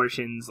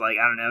portions. Like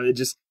I don't know. It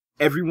just.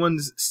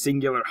 Everyone's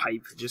singular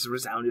hype just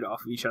resounded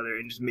off of each other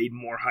and just made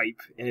more hype,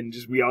 and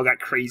just we all got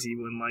crazy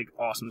when like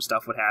awesome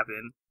stuff would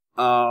happen.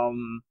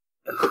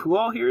 Who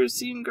all here has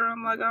seen Gurren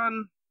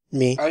Lagann?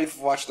 Me. I've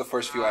watched the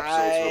first few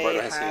episodes. Roberto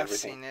has seen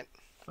everything. Seen it.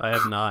 I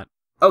have not.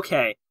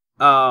 Okay.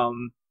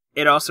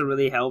 It also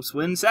really helps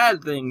when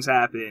sad things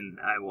happen.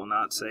 I will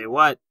not say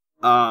what.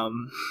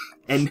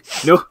 And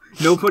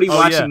nobody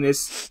watching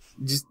this,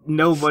 just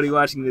nobody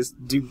watching this,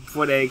 do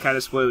put any kind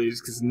of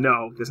spoilers because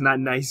no, that's not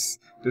nice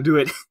to do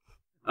it.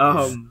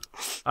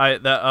 I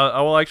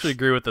will actually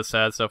agree with the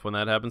sad stuff when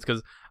that happens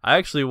because I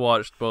actually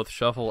watched both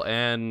Shuffle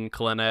and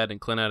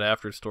Clannad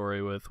After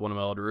Story with one of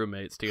my old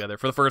roommates together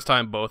for the first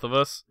time, both of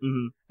us,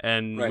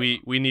 and we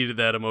needed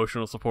that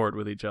emotional support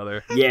with each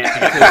other.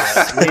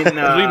 Yeah, when, we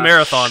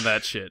marathoned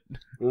that shit.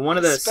 One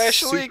of the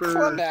especially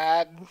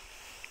Clannad.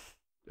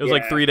 It was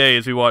like 3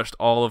 days. We watched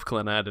all of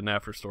Clannad and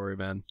After Story,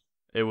 man.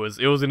 It was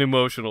an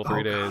emotional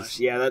 3 days. Gosh.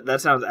 Yeah, that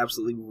sounds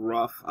absolutely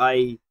rough.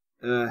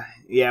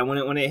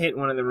 When it hit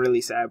one of the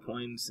really sad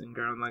points in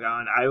Gurren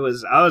Lagann, I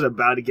was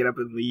about to get up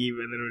and leave,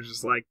 and then it was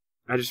just like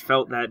I just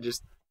felt that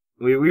just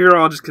we were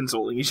all just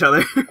consoling each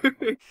other.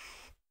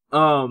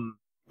 And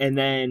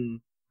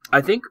then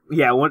I think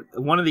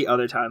one of the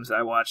other times that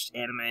I watched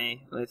anime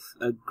with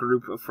a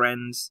group of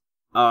friends,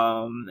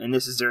 and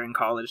this is during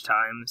college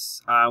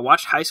times, I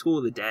watched High School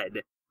of the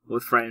Dead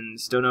with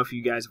friends. Don't know if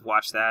you guys have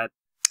watched that.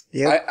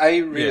 Yeah, I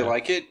really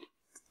like it.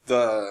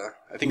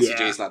 I think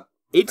CJ's not.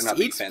 It's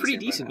pretty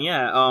decent,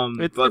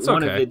 but it's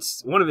okay.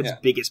 one of its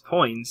biggest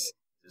points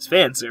is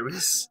fan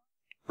service.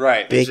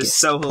 Right. It's just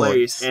so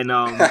hilarious. And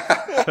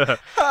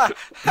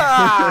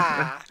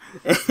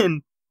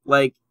and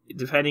like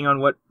depending on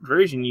what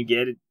version you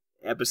get,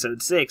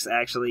 episode 6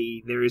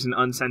 actually there is an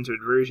uncensored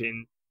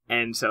version,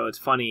 and so it's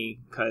funny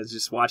because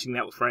just watching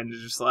that with friends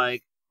is just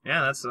like,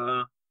 yeah, those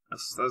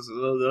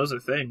are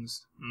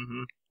things.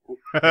 Mm-hmm.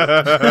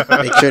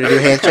 Make sure to do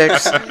hand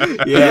checks.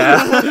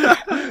 Yeah.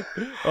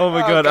 Oh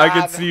my god, I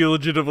could see you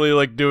legitimately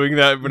like doing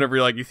that whenever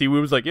you're like you see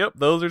Woom's like, yep,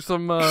 those are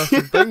some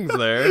things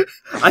there.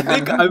 I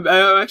think I'm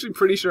actually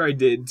pretty sure I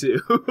did too.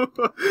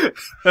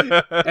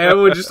 And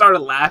everyone just started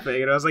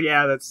laughing, and I was like,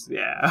 yeah.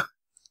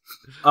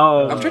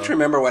 Oh, I'm trying to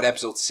remember what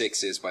episode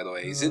 6 is, by the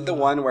way. Is it the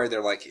one where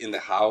they're like in the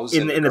house?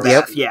 In the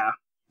bath, yeah.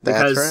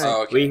 Because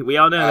right. we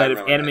all know that if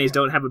animes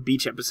don't have a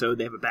beach episode,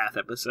 they have a bath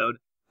episode.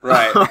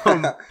 Right.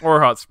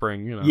 Or hot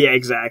spring, you know. Yeah,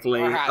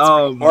 exactly. Or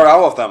or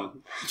all of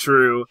them.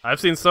 True. I've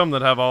seen some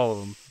that have all of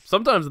them.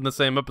 Sometimes in the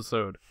same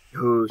episode.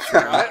 Ooh,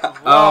 true.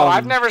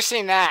 I've never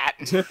seen that.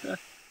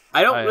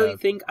 I don't really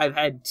think I've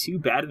had too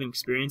bad of an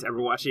experience ever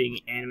watching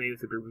anime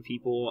with a group of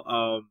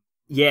people.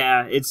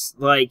 Yeah, it's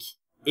like,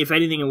 if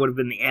anything, it would have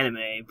been the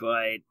anime,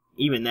 but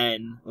even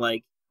then,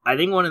 like, I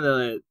think one of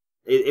the...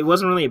 It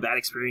wasn't really a bad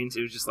experience,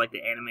 it was just like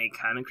the anime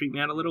kind of creeped me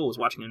out a little, was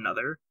watching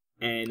Another.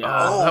 And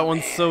that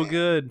one's so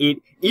good.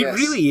 It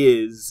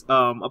really is.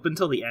 Up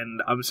until the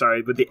end, I'm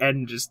sorry, but the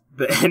end just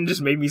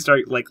made me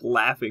start like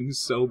laughing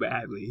so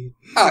badly.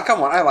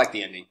 Come on, I like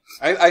the ending.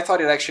 I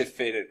thought it actually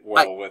fitted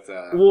with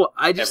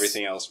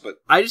everything else, but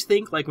I just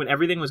think like when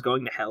everything was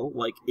going to hell,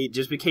 like it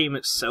just became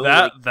so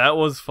that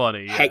was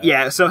funny.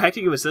 So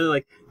hectic. It was so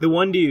like the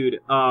one dude,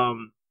 I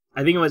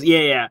think it was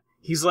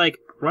he's like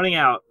running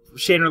out,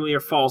 Chandelier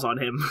falls on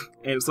him,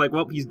 and it's like,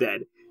 well, he's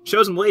dead.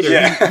 Shows him later,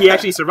 he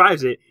actually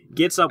survives it,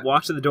 gets up,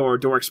 walks to the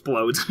door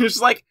explodes. It's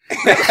like,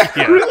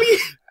 really?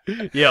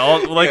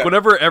 Yeah,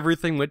 whenever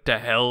everything went to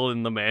hell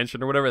in the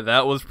mansion or whatever,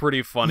 that was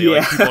pretty funny,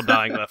 like people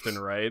dying left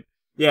and right.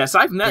 Yeah,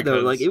 aside from that, though,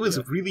 like, it was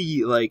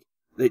really, like,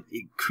 the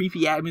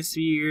creepy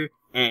atmosphere,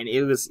 and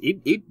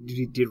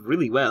it did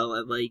really well,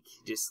 and, like,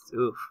 just,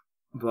 oof.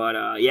 But,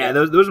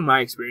 those are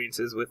my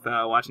experiences with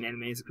watching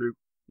anime as a group.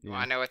 Well,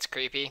 I know it's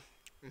creepy.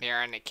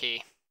 Mirror and the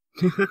Key.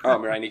 Oh,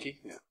 Mirai Nikki?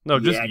 Yeah. No,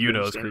 just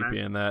Yuno's creepy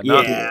in that.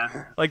 Not,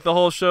 like, the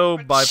whole show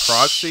by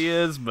proxy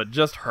is, but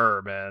just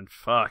her, man.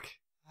 Fuck.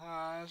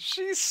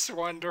 She's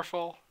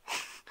wonderful.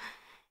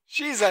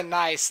 She's a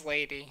nice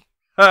lady.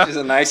 She's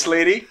a nice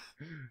lady?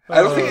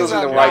 I don't think those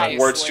are the right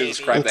words to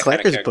describe that kind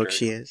of character. Book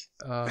she is.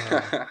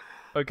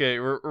 Okay,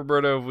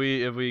 Roberto,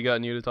 have we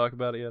gotten you to talk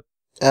about it yet?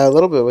 A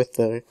little bit with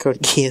the Code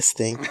Geass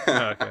thing.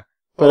 Okay.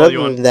 But other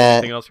than that,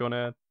 anything else you want to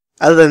add?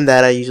 Other than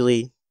that, I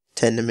usually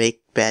tend to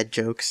make bad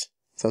jokes.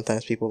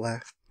 Sometimes people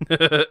laugh.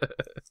 Because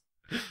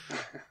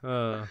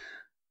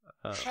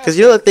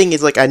the other thing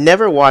is, like, I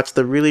never watch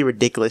the really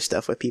ridiculous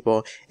stuff with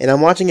people, and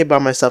I'm watching it by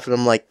myself, and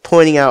I'm, like,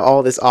 pointing out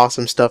all this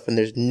awesome stuff, and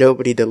there's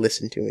nobody to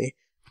listen to me.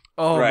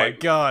 Oh my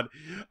god.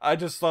 I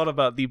just thought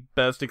about the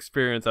best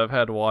experience I've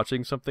had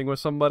watching something with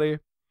somebody,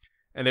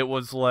 and it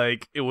was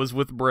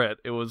with Brett.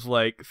 It was,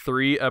 like,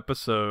 3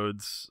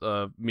 episodes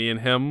of me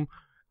and him,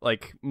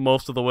 like,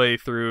 most of the way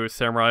through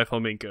Samurai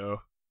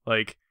Flamenco.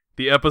 Like,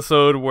 the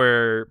episode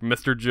where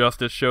Mr.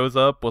 Justice shows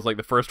up was like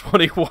the first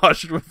one he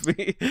watched with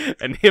me,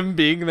 and him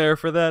being there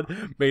for that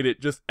made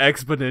it just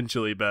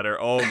exponentially better.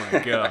 Oh my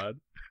god.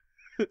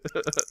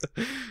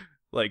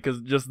 Like, cause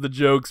just the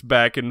jokes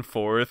back and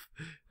forth,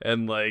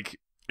 and like,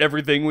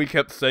 everything we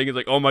kept saying is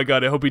like, oh my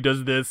god, I hope he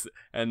does this,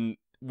 and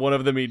one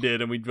of them he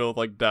did, and we both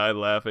like died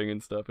laughing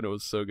and stuff, and it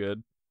was so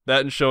good.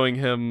 That and showing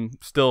him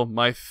still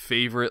my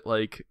favorite,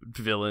 like,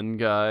 villain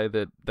guy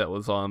that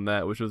was on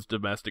that, which was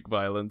domestic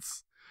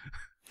violence.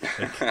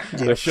 Like,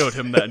 I showed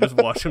him that and just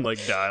watched him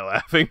like die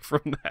laughing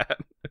from that.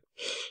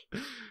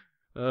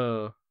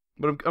 But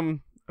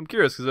I'm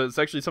curious because it's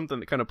actually something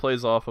that kind of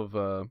plays off of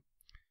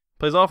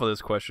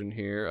this question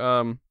here.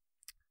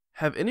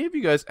 Have any of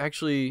you guys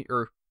actually,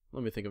 or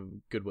let me think of a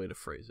good way to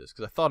phrase this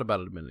because I thought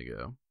about it a minute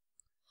ago.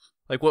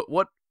 Like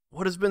what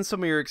has been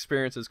some of your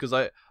experiences?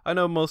 Because I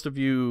know most of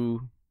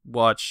you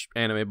watch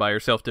anime by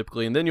yourself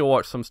typically, and then you'll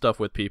watch some stuff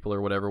with people or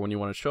whatever when you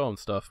want to show them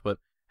stuff, but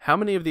how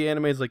many of the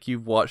animes like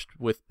you've watched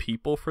with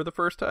people for the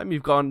first time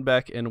you've gone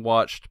back and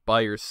watched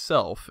by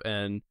yourself,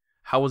 and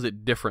how was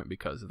it different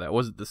because of that?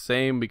 Was it the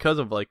same because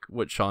of like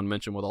what Sean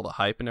mentioned with all the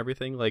hype and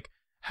everything? Like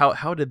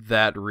how did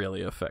that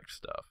really affect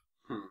stuff?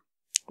 Well,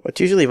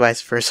 it's usually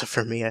vice versa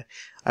for me.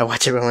 I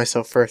watch it by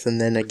myself first, and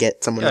then I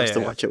get someone else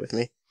to watch it with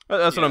me.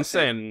 That's what I'm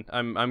saying.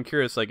 I'm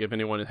curious, like if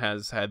anyone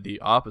has had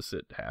the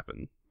opposite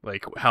happen,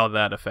 like how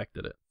that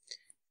affected it.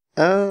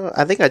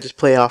 I think I just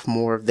play off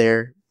more of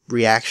their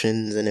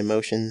reactions and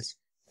emotions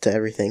to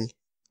everything,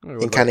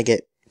 and kind of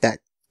get that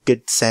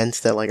good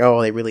sense that like,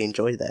 oh, they really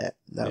enjoyed that.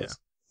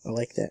 I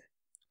like that.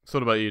 So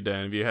what about you,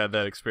 Dan? Have you had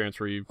that experience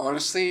where you...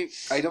 Honestly,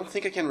 I don't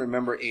think I can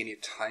remember any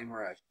time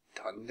where I've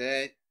done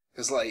that.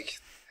 Because, like,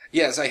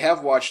 yes, I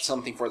have watched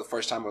something for the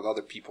first time with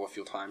other people a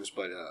few times,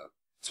 but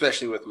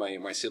especially with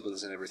my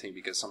siblings and everything,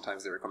 because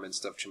sometimes they recommend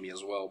stuff to me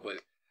as well.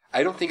 But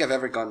I don't think I've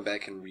ever gone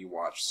back and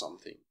rewatched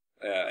something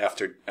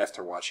after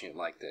watching it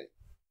like that.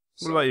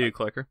 So, what about you,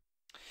 Kleker?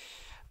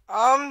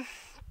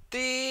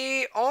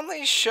 The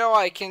only show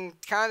I can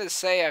kind of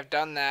say I've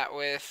done that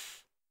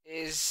with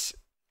is...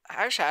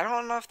 Actually, I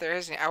don't know if there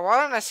is any. I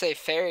wanted to say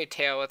Fairy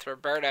Tail with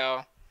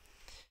Roberto.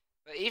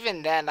 But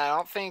even then, I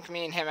don't think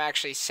me and him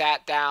actually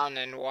sat down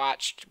and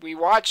watched... We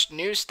watched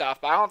new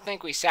stuff, but I don't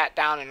think we sat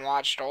down and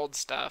watched old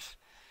stuff.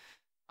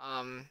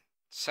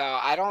 So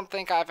I don't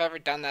think I've ever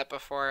done that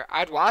before.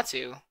 I'd want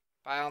to,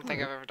 but I don't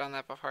think I've ever done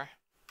that before.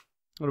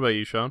 What about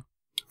you, Sean?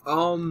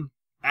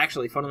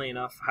 Actually, funnily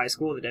enough, High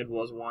School of the Dead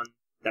was one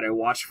that I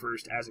watched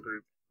first as a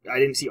group. I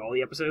didn't see all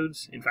the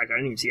episodes. In fact, I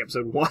didn't even see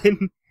episode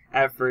 1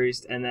 at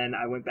first, and then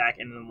I went back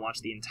and then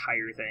watched the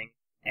entire thing.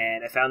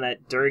 And I found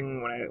that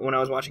during when I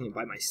was watching it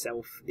by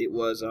myself, it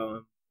was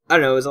I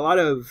don't know, it was a lot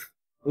of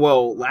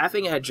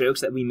laughing at jokes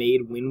that we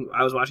made when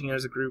I was watching it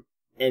as a group,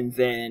 and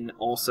then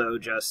also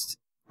just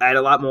I had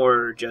a lot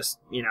more just,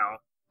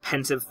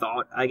 pensive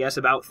thought, I guess,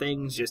 about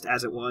things just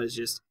as it was,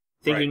 just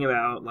thinking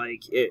about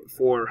like it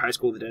for High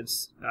School of the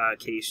Dead's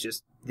case,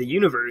 just the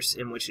universe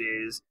in which it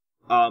is,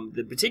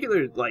 the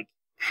particular like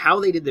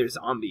how they did their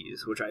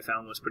zombies, which I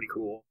found was pretty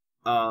cool.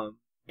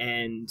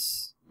 And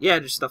yeah,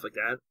 just stuff like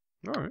that.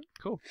 All right,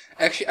 cool.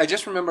 Actually, I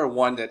just remember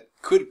one that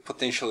could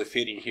potentially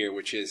fit in here,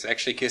 which is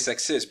actually Kiss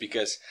Exist,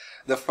 because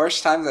the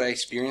first time that I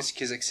experienced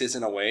Kiss Exist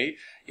in a way,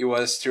 it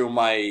was through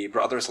my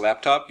brother's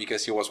laptop,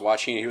 because he was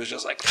watching and he was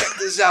just like, check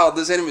this out,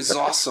 this anime is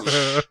awesome.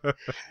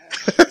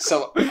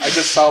 So I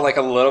just saw like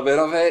a little bit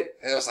of it,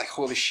 and I was like,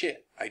 holy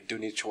shit, I do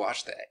need to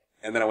watch that.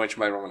 And then I went to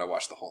my room and I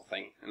watched the whole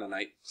thing in the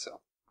night, so.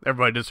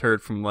 Everybody just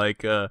heard from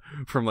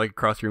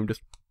across the room,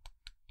 just...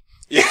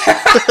 Yeah.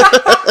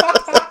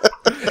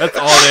 That's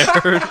all they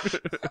heard.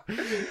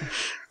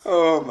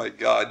 Oh my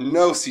god.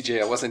 No,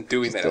 CJ, I wasn't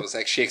doing that. I was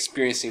actually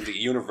experiencing the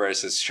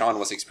universe as Sean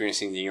was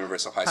experiencing the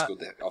universe of High School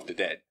of the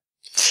Dead.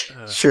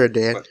 Sure,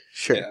 Dan. But,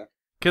 sure. Yeah.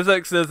 Kiss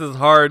Exist is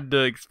hard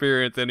to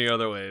experience any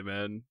other way,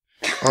 man.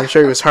 I'm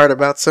sure he was hard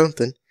about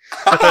something.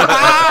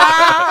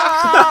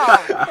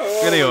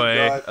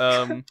 Anyway,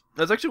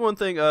 that's actually one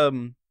thing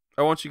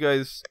I want you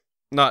guys...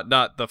 Not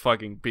the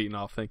fucking beating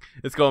off thing.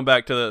 It's going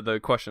back to the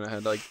question I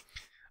had. Like,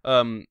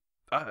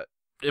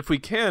 if we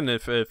can,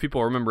 if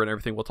people remember and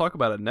everything, we'll talk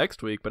about it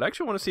next week. But I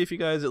actually want to see if you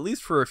guys, at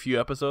least for a few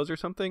episodes or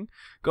something,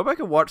 go back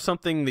and watch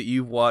something that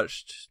you've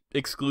watched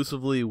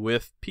exclusively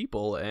with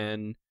people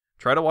and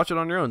try to watch it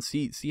on your own.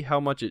 See how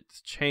much it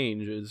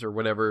changes or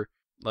whatever.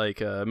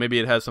 Like maybe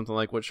it has something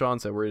like what Sean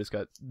said, where it's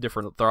got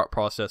different thought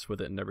process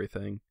with it and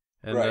everything.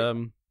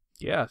 And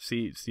yeah,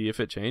 see if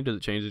it changes.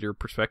 It changes your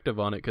perspective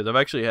on it. Because I've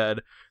actually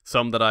had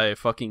some that I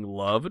fucking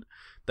loved,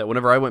 that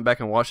whenever I went back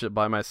and watched it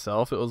by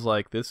myself, it was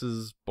like, this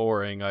is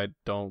boring. I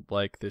don't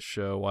like this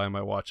show. Why am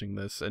I watching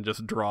this? And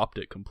just dropped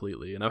it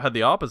completely. And I've had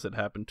the opposite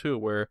happen too,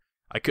 where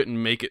I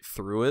couldn't make it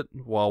through it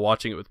while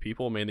watching it with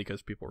people, mainly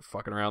because people were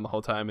fucking around the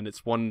whole time. And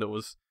it's one that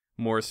was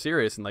more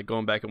serious, and like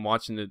going back and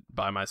watching it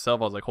by myself,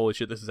 I was like, holy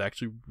shit, this is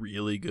actually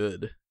really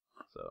good.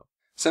 So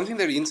something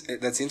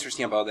that's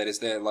interesting about that is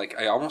that, like,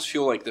 I almost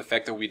feel like the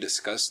fact that we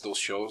discuss those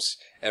shows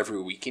every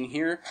week in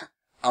here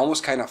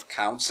almost kind of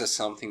counts as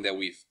something that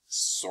we've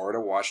sort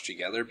of watched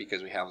together,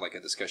 because we have like a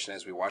discussion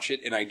as we watch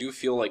it. And I do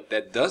feel like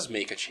that does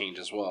make a change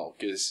as well,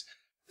 because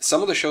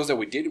some of the shows that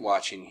we did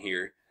watch in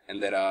here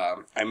and that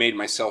I made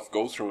myself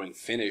go through and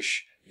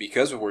finish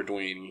because of what we're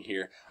doing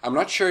here, I'm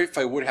not sure if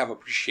I would have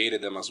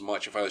appreciated them as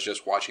much if I was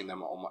just watching it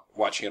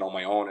on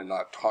my own and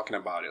not talking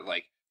about it.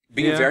 Like,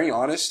 being very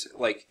honest,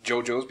 like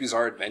JoJo's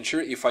Bizarre Adventure,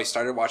 if I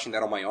started watching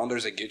that on my own,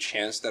 there's a good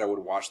chance that I would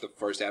watch the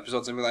first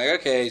episodes and be like,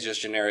 okay, it's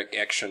just generic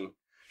action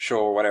show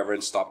or whatever,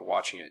 and stop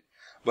watching it.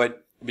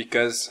 But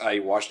because I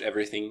watched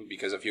everything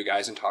because of you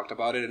guys and talked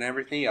about it and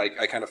everything,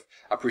 I kind of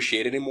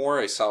appreciated it more.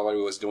 I saw what it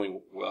was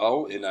doing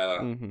well,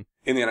 and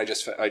in the end, I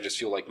just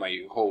feel like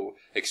my whole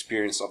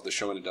experience of the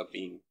show ended up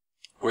being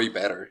way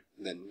better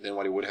than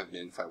what it would have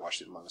been if I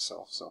watched it by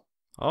myself. So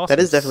awesome.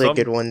 That is definitely a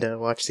good one to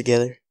watch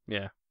together.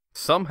 Yeah.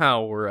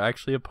 Somehow we're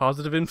actually a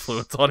positive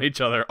influence on each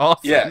other.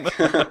 Awesome.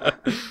 Yeah.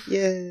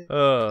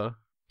 Yeah.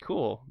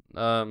 Cool.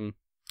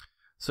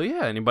 So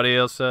yeah, anybody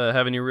else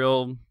have any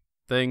real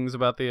things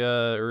about the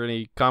or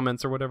any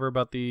comments or whatever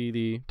about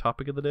the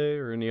topic of the day,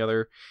 or any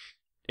other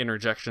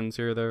interjections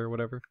here or there or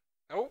whatever?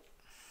 Nope.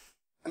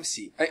 Let me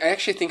see. I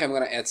actually think I'm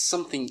going to add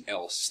something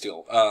else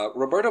still.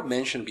 Roberto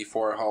mentioned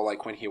before how,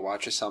 like, when he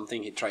watches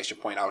something, he tries to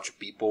point out to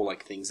people,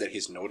 like, things that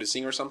he's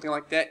noticing or something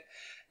like that.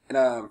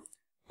 And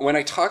when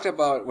we talked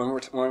about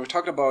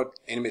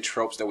anime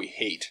tropes that we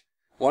hate,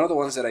 one of the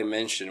ones that I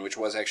mentioned, which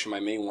was actually my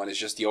main one, is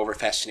just the over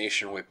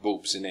fascination with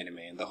boobs in anime,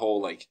 and the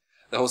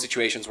whole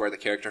situations where the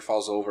character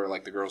falls over,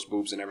 like the girl's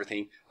boobs and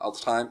everything all the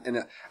time.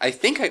 And I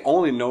think I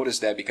only noticed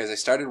that because I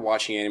started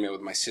watching anime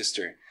with my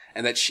sister,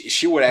 and that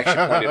she would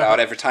actually point it out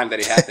every time that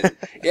it happened.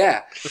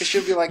 Yeah, because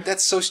she'd be like,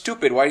 "That's so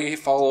stupid. Why did he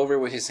fall over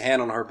with his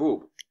hand on her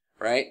boob?"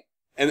 Right?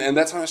 And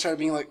that's when I started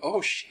being like,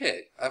 "Oh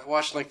shit! I've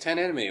watched like 10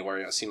 anime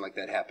where I've seen like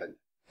that happen."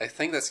 I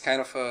think that's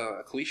kind of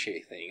a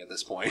cliche thing at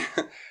this point.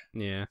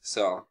 Yeah.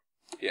 So,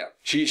 yeah,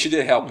 she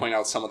did help point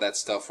out some of that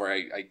stuff where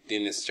I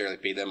didn't necessarily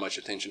pay that much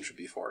attention to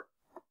before.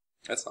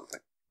 That's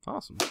something.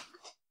 Awesome.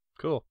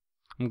 Cool.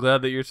 I'm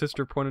glad that your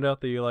sister pointed out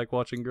that you like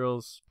watching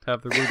girls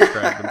have their boobs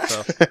grabbed and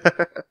stuff.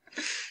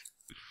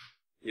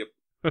 Yep.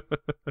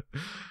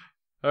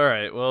 All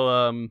right.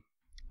 Well,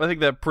 I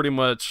think that pretty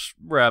much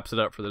wraps it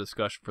up for the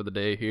discussion for the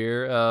day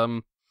here.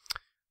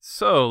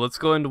 So let's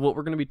go into what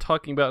we're going to be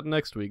talking about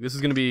next week. This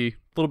is going to be a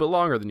little bit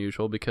longer than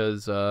usual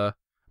because I'm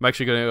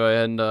actually going to go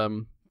ahead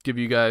and give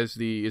you guys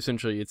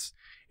essentially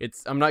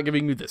I'm not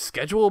giving you the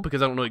schedule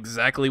because I don't know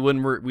exactly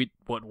when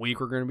what week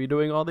we're going to be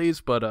doing all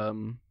these, but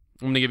I'm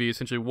going to give you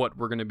essentially what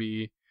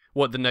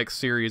the next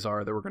series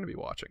are that we're going to be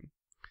watching.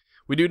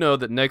 We do know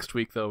that next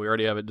week, though, we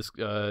already have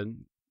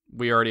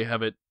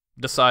it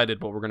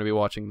decided what we're going to be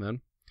watching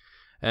then.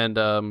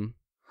 And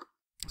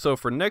so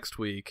for next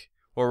week,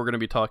 what we're going to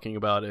be talking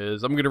about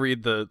is, I'm going to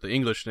read the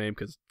English name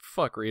because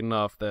fuck reading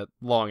off that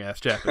long-ass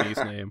Japanese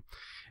name.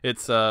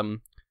 It's,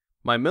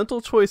 my mental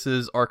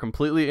choices are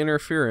completely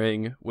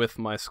interfering with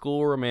my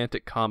school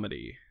romantic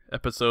comedy,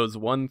 episodes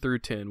 1 through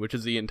 10, which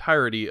is the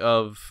entirety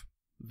of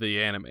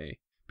the anime,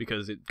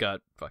 because it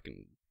got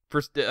fucking...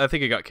 First, I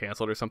think it got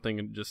canceled or something,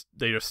 and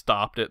they just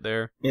stopped it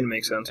there. It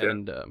makes sense, yeah.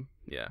 And,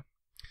 yeah.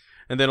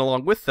 And then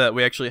along with that,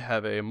 we actually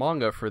have a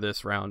manga for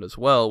this round as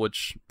well,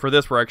 which, for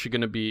this, we're actually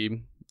going to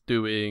be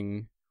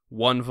doing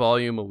 1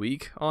 volume a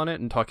week on it,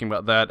 and talking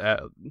about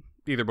that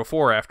either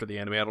before or after the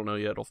anime. I don't know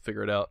yet. I'll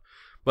figure it out.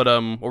 But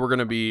what we're going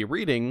to be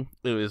reading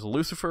is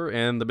Lucifer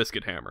and the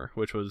Biscuit Hammer,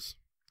 which was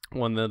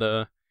one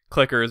that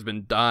Kleker has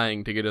been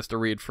dying to get us to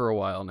read for a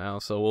while now,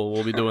 so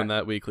we'll be doing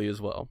that weekly as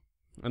well.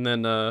 And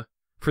then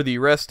for the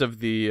rest of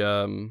the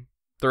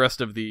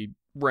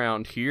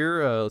round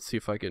here, let's see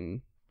if I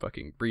can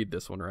fucking read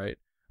this one right.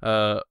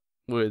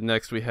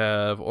 Next we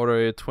have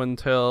Ore Twin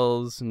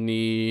Tails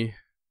ni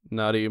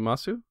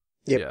Narimasu?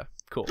 Yep. Yeah,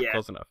 cool, yeah.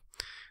 Close enough.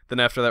 Then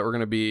after that we're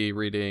going to be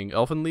reading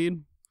Elfen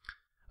Lied,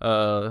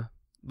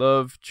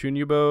 Love,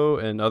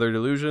 Chunyubo, and Other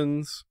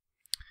Delusions,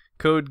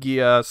 Code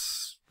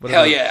Geass,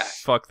 whatever the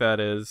fuck that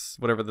is,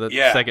 whatever the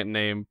second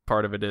name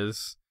part of it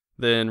is,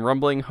 then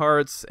Rumbling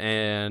Hearts,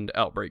 and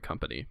Outbreak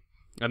Company.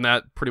 And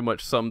that pretty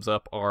much sums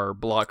up our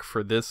block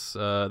for this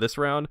this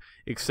round,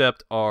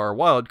 except our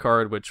wild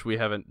card, which we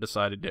haven't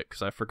decided yet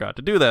because I forgot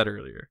to do that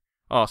earlier.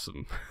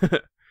 Awesome.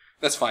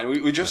 That's fine.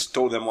 We just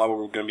told them what we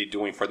were going to be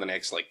doing for the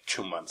next,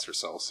 2 months or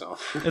so.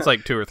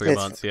 It's 2 or 3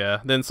 months,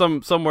 yeah. Then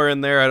somewhere in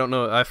there, I don't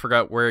know, I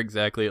forgot where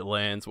exactly it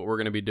lands, but we're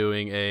going to be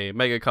doing a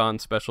MegaCon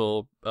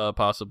special,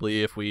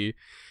 possibly, if we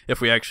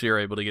actually are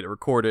able to get it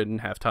recorded and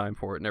have time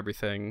for it and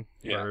everything.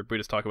 Yeah. Or we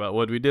just talk about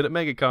what we did at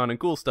MegaCon and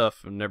cool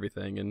stuff and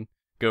everything, and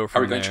go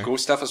from there. Are we going to cool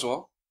stuff as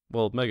well?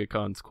 Well,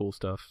 MegaCon's cool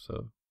stuff,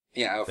 so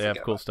yeah, they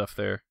have cool stuff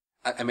there.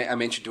 I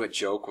meant to do a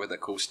joke with a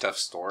cool stuff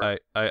store. I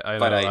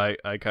know,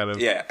 I kind of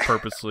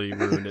purposely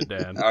ruined it,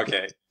 Dan.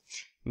 Okay.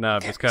 No,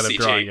 I'm just kind of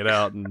drawing it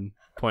out and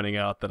pointing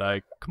out that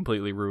I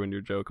completely ruined your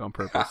joke on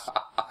purpose.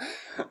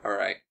 All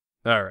right,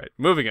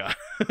 moving on.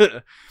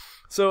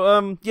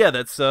 So, yeah,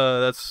 that's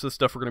the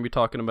stuff we're going to be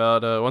talking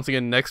about. Once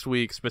again, next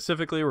week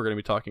specifically, we're going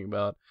to be talking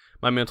about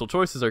my mental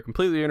choices are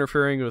completely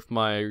interfering with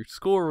my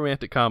school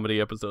romantic comedy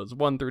episodes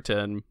 1 through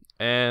 10,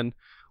 and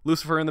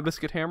Lucifer and the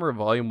Biscuit Hammer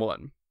Volume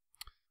 1.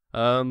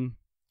 So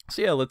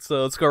yeah, let's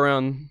go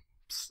around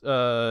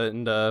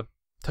and tell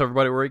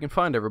everybody where you can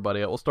find everybody.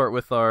 We'll start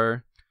with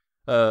our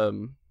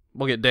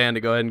we'll get Dan to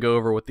go ahead and go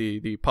over with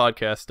the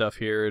podcast stuff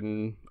here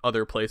and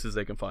other places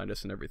they can find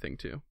us and everything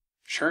too.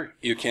 Sure.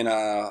 You can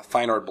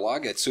find our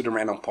blog at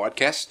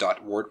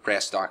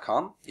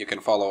pseudorandompodcast.wordpress.com. You can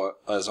follow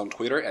us on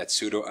Twitter at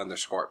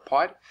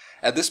pseudo_pod.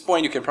 At this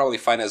point, you can probably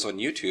find us on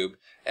YouTube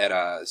at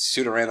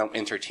Pseudorandom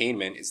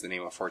Entertainment is the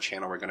name of our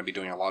channel. We're going to be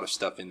doing a lot of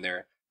stuff in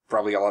there.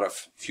 Probably a lot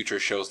of future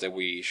shows that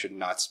we should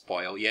not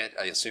spoil yet,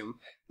 I assume.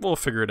 We'll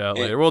figure it out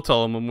later. We'll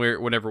tell them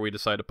whenever we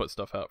decide to put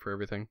stuff out for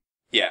everything.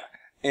 Yeah.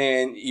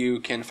 And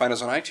you can find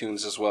us on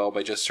iTunes as well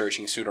by just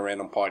searching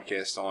Pseudorandom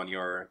Podcast on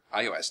your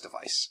iOS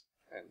device.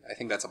 And I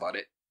think that's about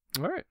it.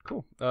 All right,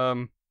 cool.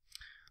 So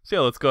yeah,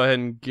 let's go ahead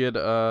and get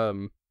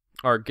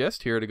our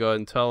guest here to go ahead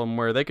and tell them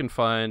where they can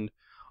find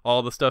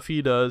all the stuff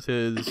he does,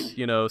 his,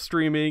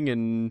 streaming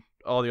and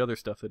all the other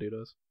stuff that he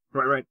does.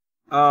 Right.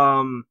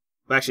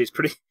 Actually, it's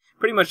pretty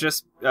much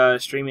just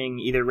streaming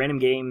either random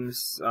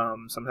games.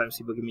 Sometimes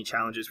people give me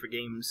challenges for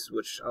games,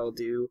 which I'll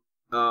do.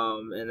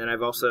 And then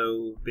I've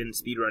also been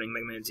speedrunning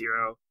Mega Man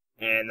Zero,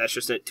 and that's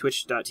just at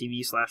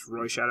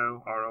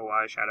twitch.tv/Royshadow,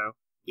 ROY Shadow.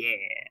 Yeah.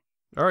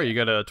 All right, you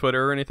got a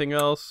Twitter or anything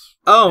else?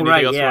 Oh, anything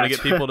right, else yeah. You want to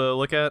get people to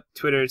look at?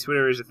 Twitter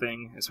is a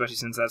thing, especially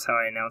since that's how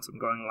I announce I'm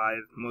going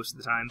live most of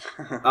the time.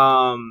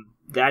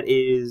 That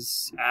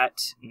is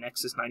at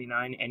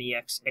Nexus99,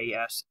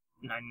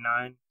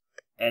 NEXAS99.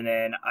 And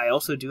then I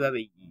also do have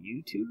a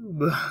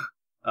YouTube,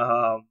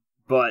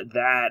 but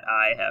that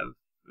I don't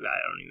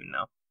even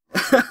know.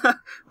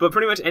 But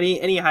pretty much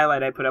any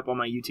highlight I put up on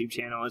my YouTube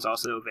channel is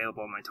also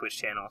available on my Twitch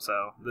channel,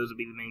 so those would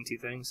be the main two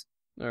things.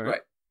 All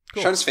right.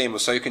 Cool. Sean's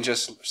famous, so you can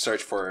just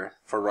search for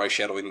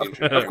Royshadow in the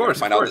internet. Of course,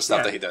 find out the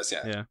stuff that he does,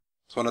 yeah. Yeah.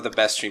 It's one of the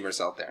best streamers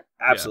out there.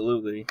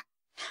 Absolutely.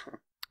 Yeah.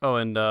 Oh,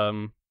 and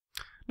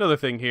another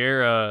thing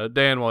here,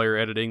 Dan, while you're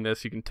editing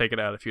this, you can take it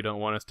out if you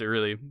don't want us to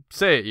really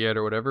say it yet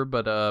or whatever,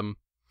 but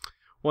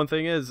one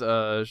thing is,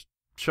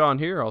 Sean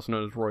here, also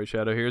known as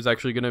Royshadow here, is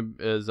actually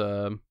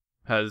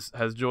has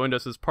joined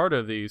us as part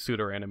of the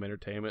Pseudorandom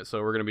Entertainment,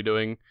 so we're going to be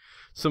doing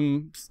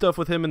some stuff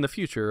with him in the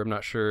future. I'm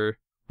not sure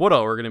what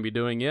all we're going to be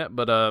doing yet,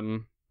 but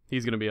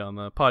he's going to be on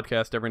the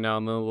podcast every now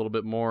and then a little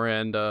bit more,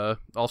 and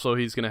also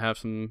he's going to have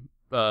some,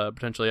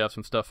 potentially have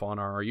some stuff on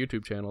our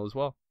YouTube channel as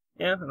well.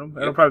 Yeah,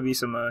 it'll probably be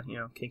some,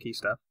 kinky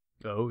stuff.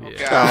 Oh,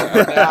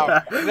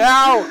 yeah.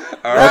 No!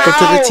 Welcome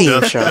to the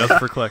team, Sean. Just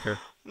for Kleker.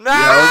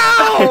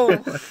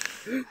 No!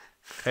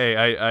 Hey,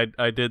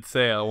 I did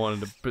say I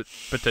wanted to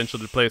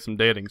potentially play some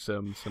dating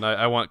sims, and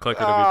I want Kleker to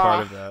be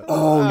part of that.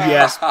 Oh,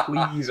 yes,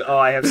 please. Oh,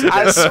 I have such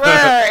I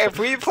swear, if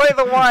we play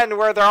the one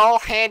where they're all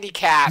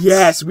handicapped...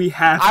 Yes, we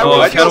have to. I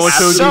will feel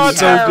so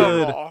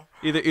terrible.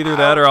 Either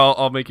that, or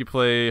I'll make you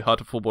play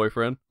Hatoful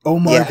Boyfriend. Oh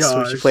my gosh. Yes,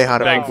 we should play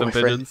Hatoful Boyfriend.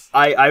 Boyfriend.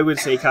 I would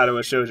say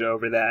Katawa Shoujo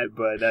over that,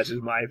 but that's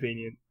just my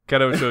opinion.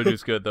 Katawa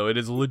Shoujo's good, though. It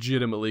is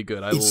legitimately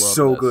good. I love it. It's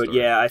so good,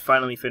 story. yeah. I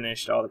finally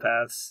finished all the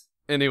paths.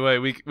 Anyway,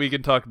 we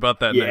can talk about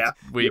that next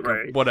week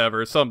or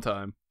whatever,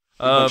 sometime.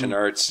 Bunch of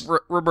nerds.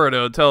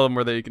 Roberto, tell them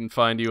where they can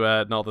find you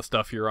at and all the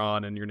stuff you're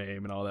on and your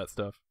name and all that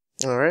stuff.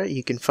 Alright,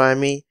 you can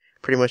find me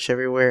pretty much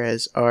everywhere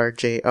as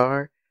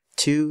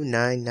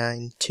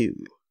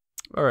RJR2992.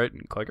 Alright,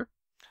 and Kleker?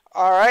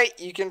 Alright,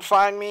 you can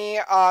find me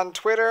on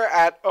Twitter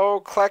at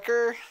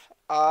OKleker,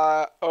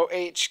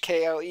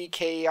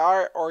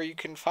 OHKLEKER, or you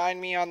can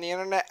find me on the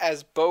internet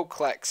as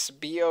Bowkleks,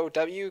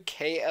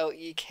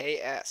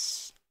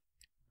 BOWKLEKS.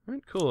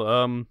 Alright, cool.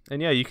 And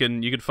yeah, you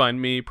can find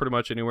me pretty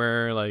much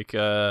anywhere, like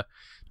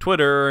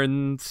Twitter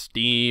and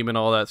Steam and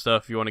all that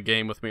stuff. If you want to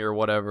game with me or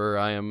whatever,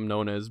 I am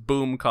known as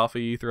Boom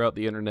Coffee throughout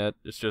the internet.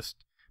 It's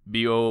just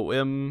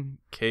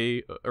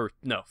BOMK, or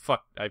no,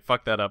 I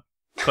fucked that up.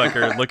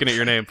 Kleker, looking at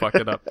your name, fucked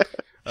it up.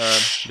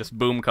 Just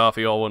Boom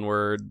Coffee, all one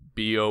word,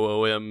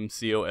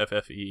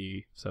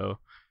 BOOMCOFFE. So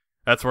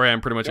that's where I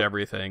am pretty much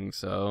everything.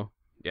 So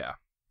yeah.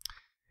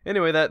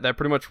 anyway, that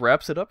pretty much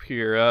wraps it up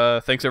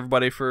here. Thanks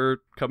everybody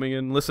for coming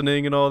and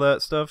listening and all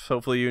that stuff.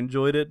 Hopefully you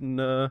enjoyed it,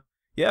 and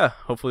yeah,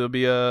 hopefully you'll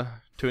be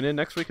tuning in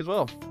next week as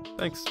well.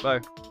 Thanks. Bye.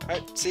 All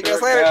right, see you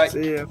guys later.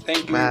 See you.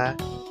 Thank you.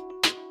 Bye.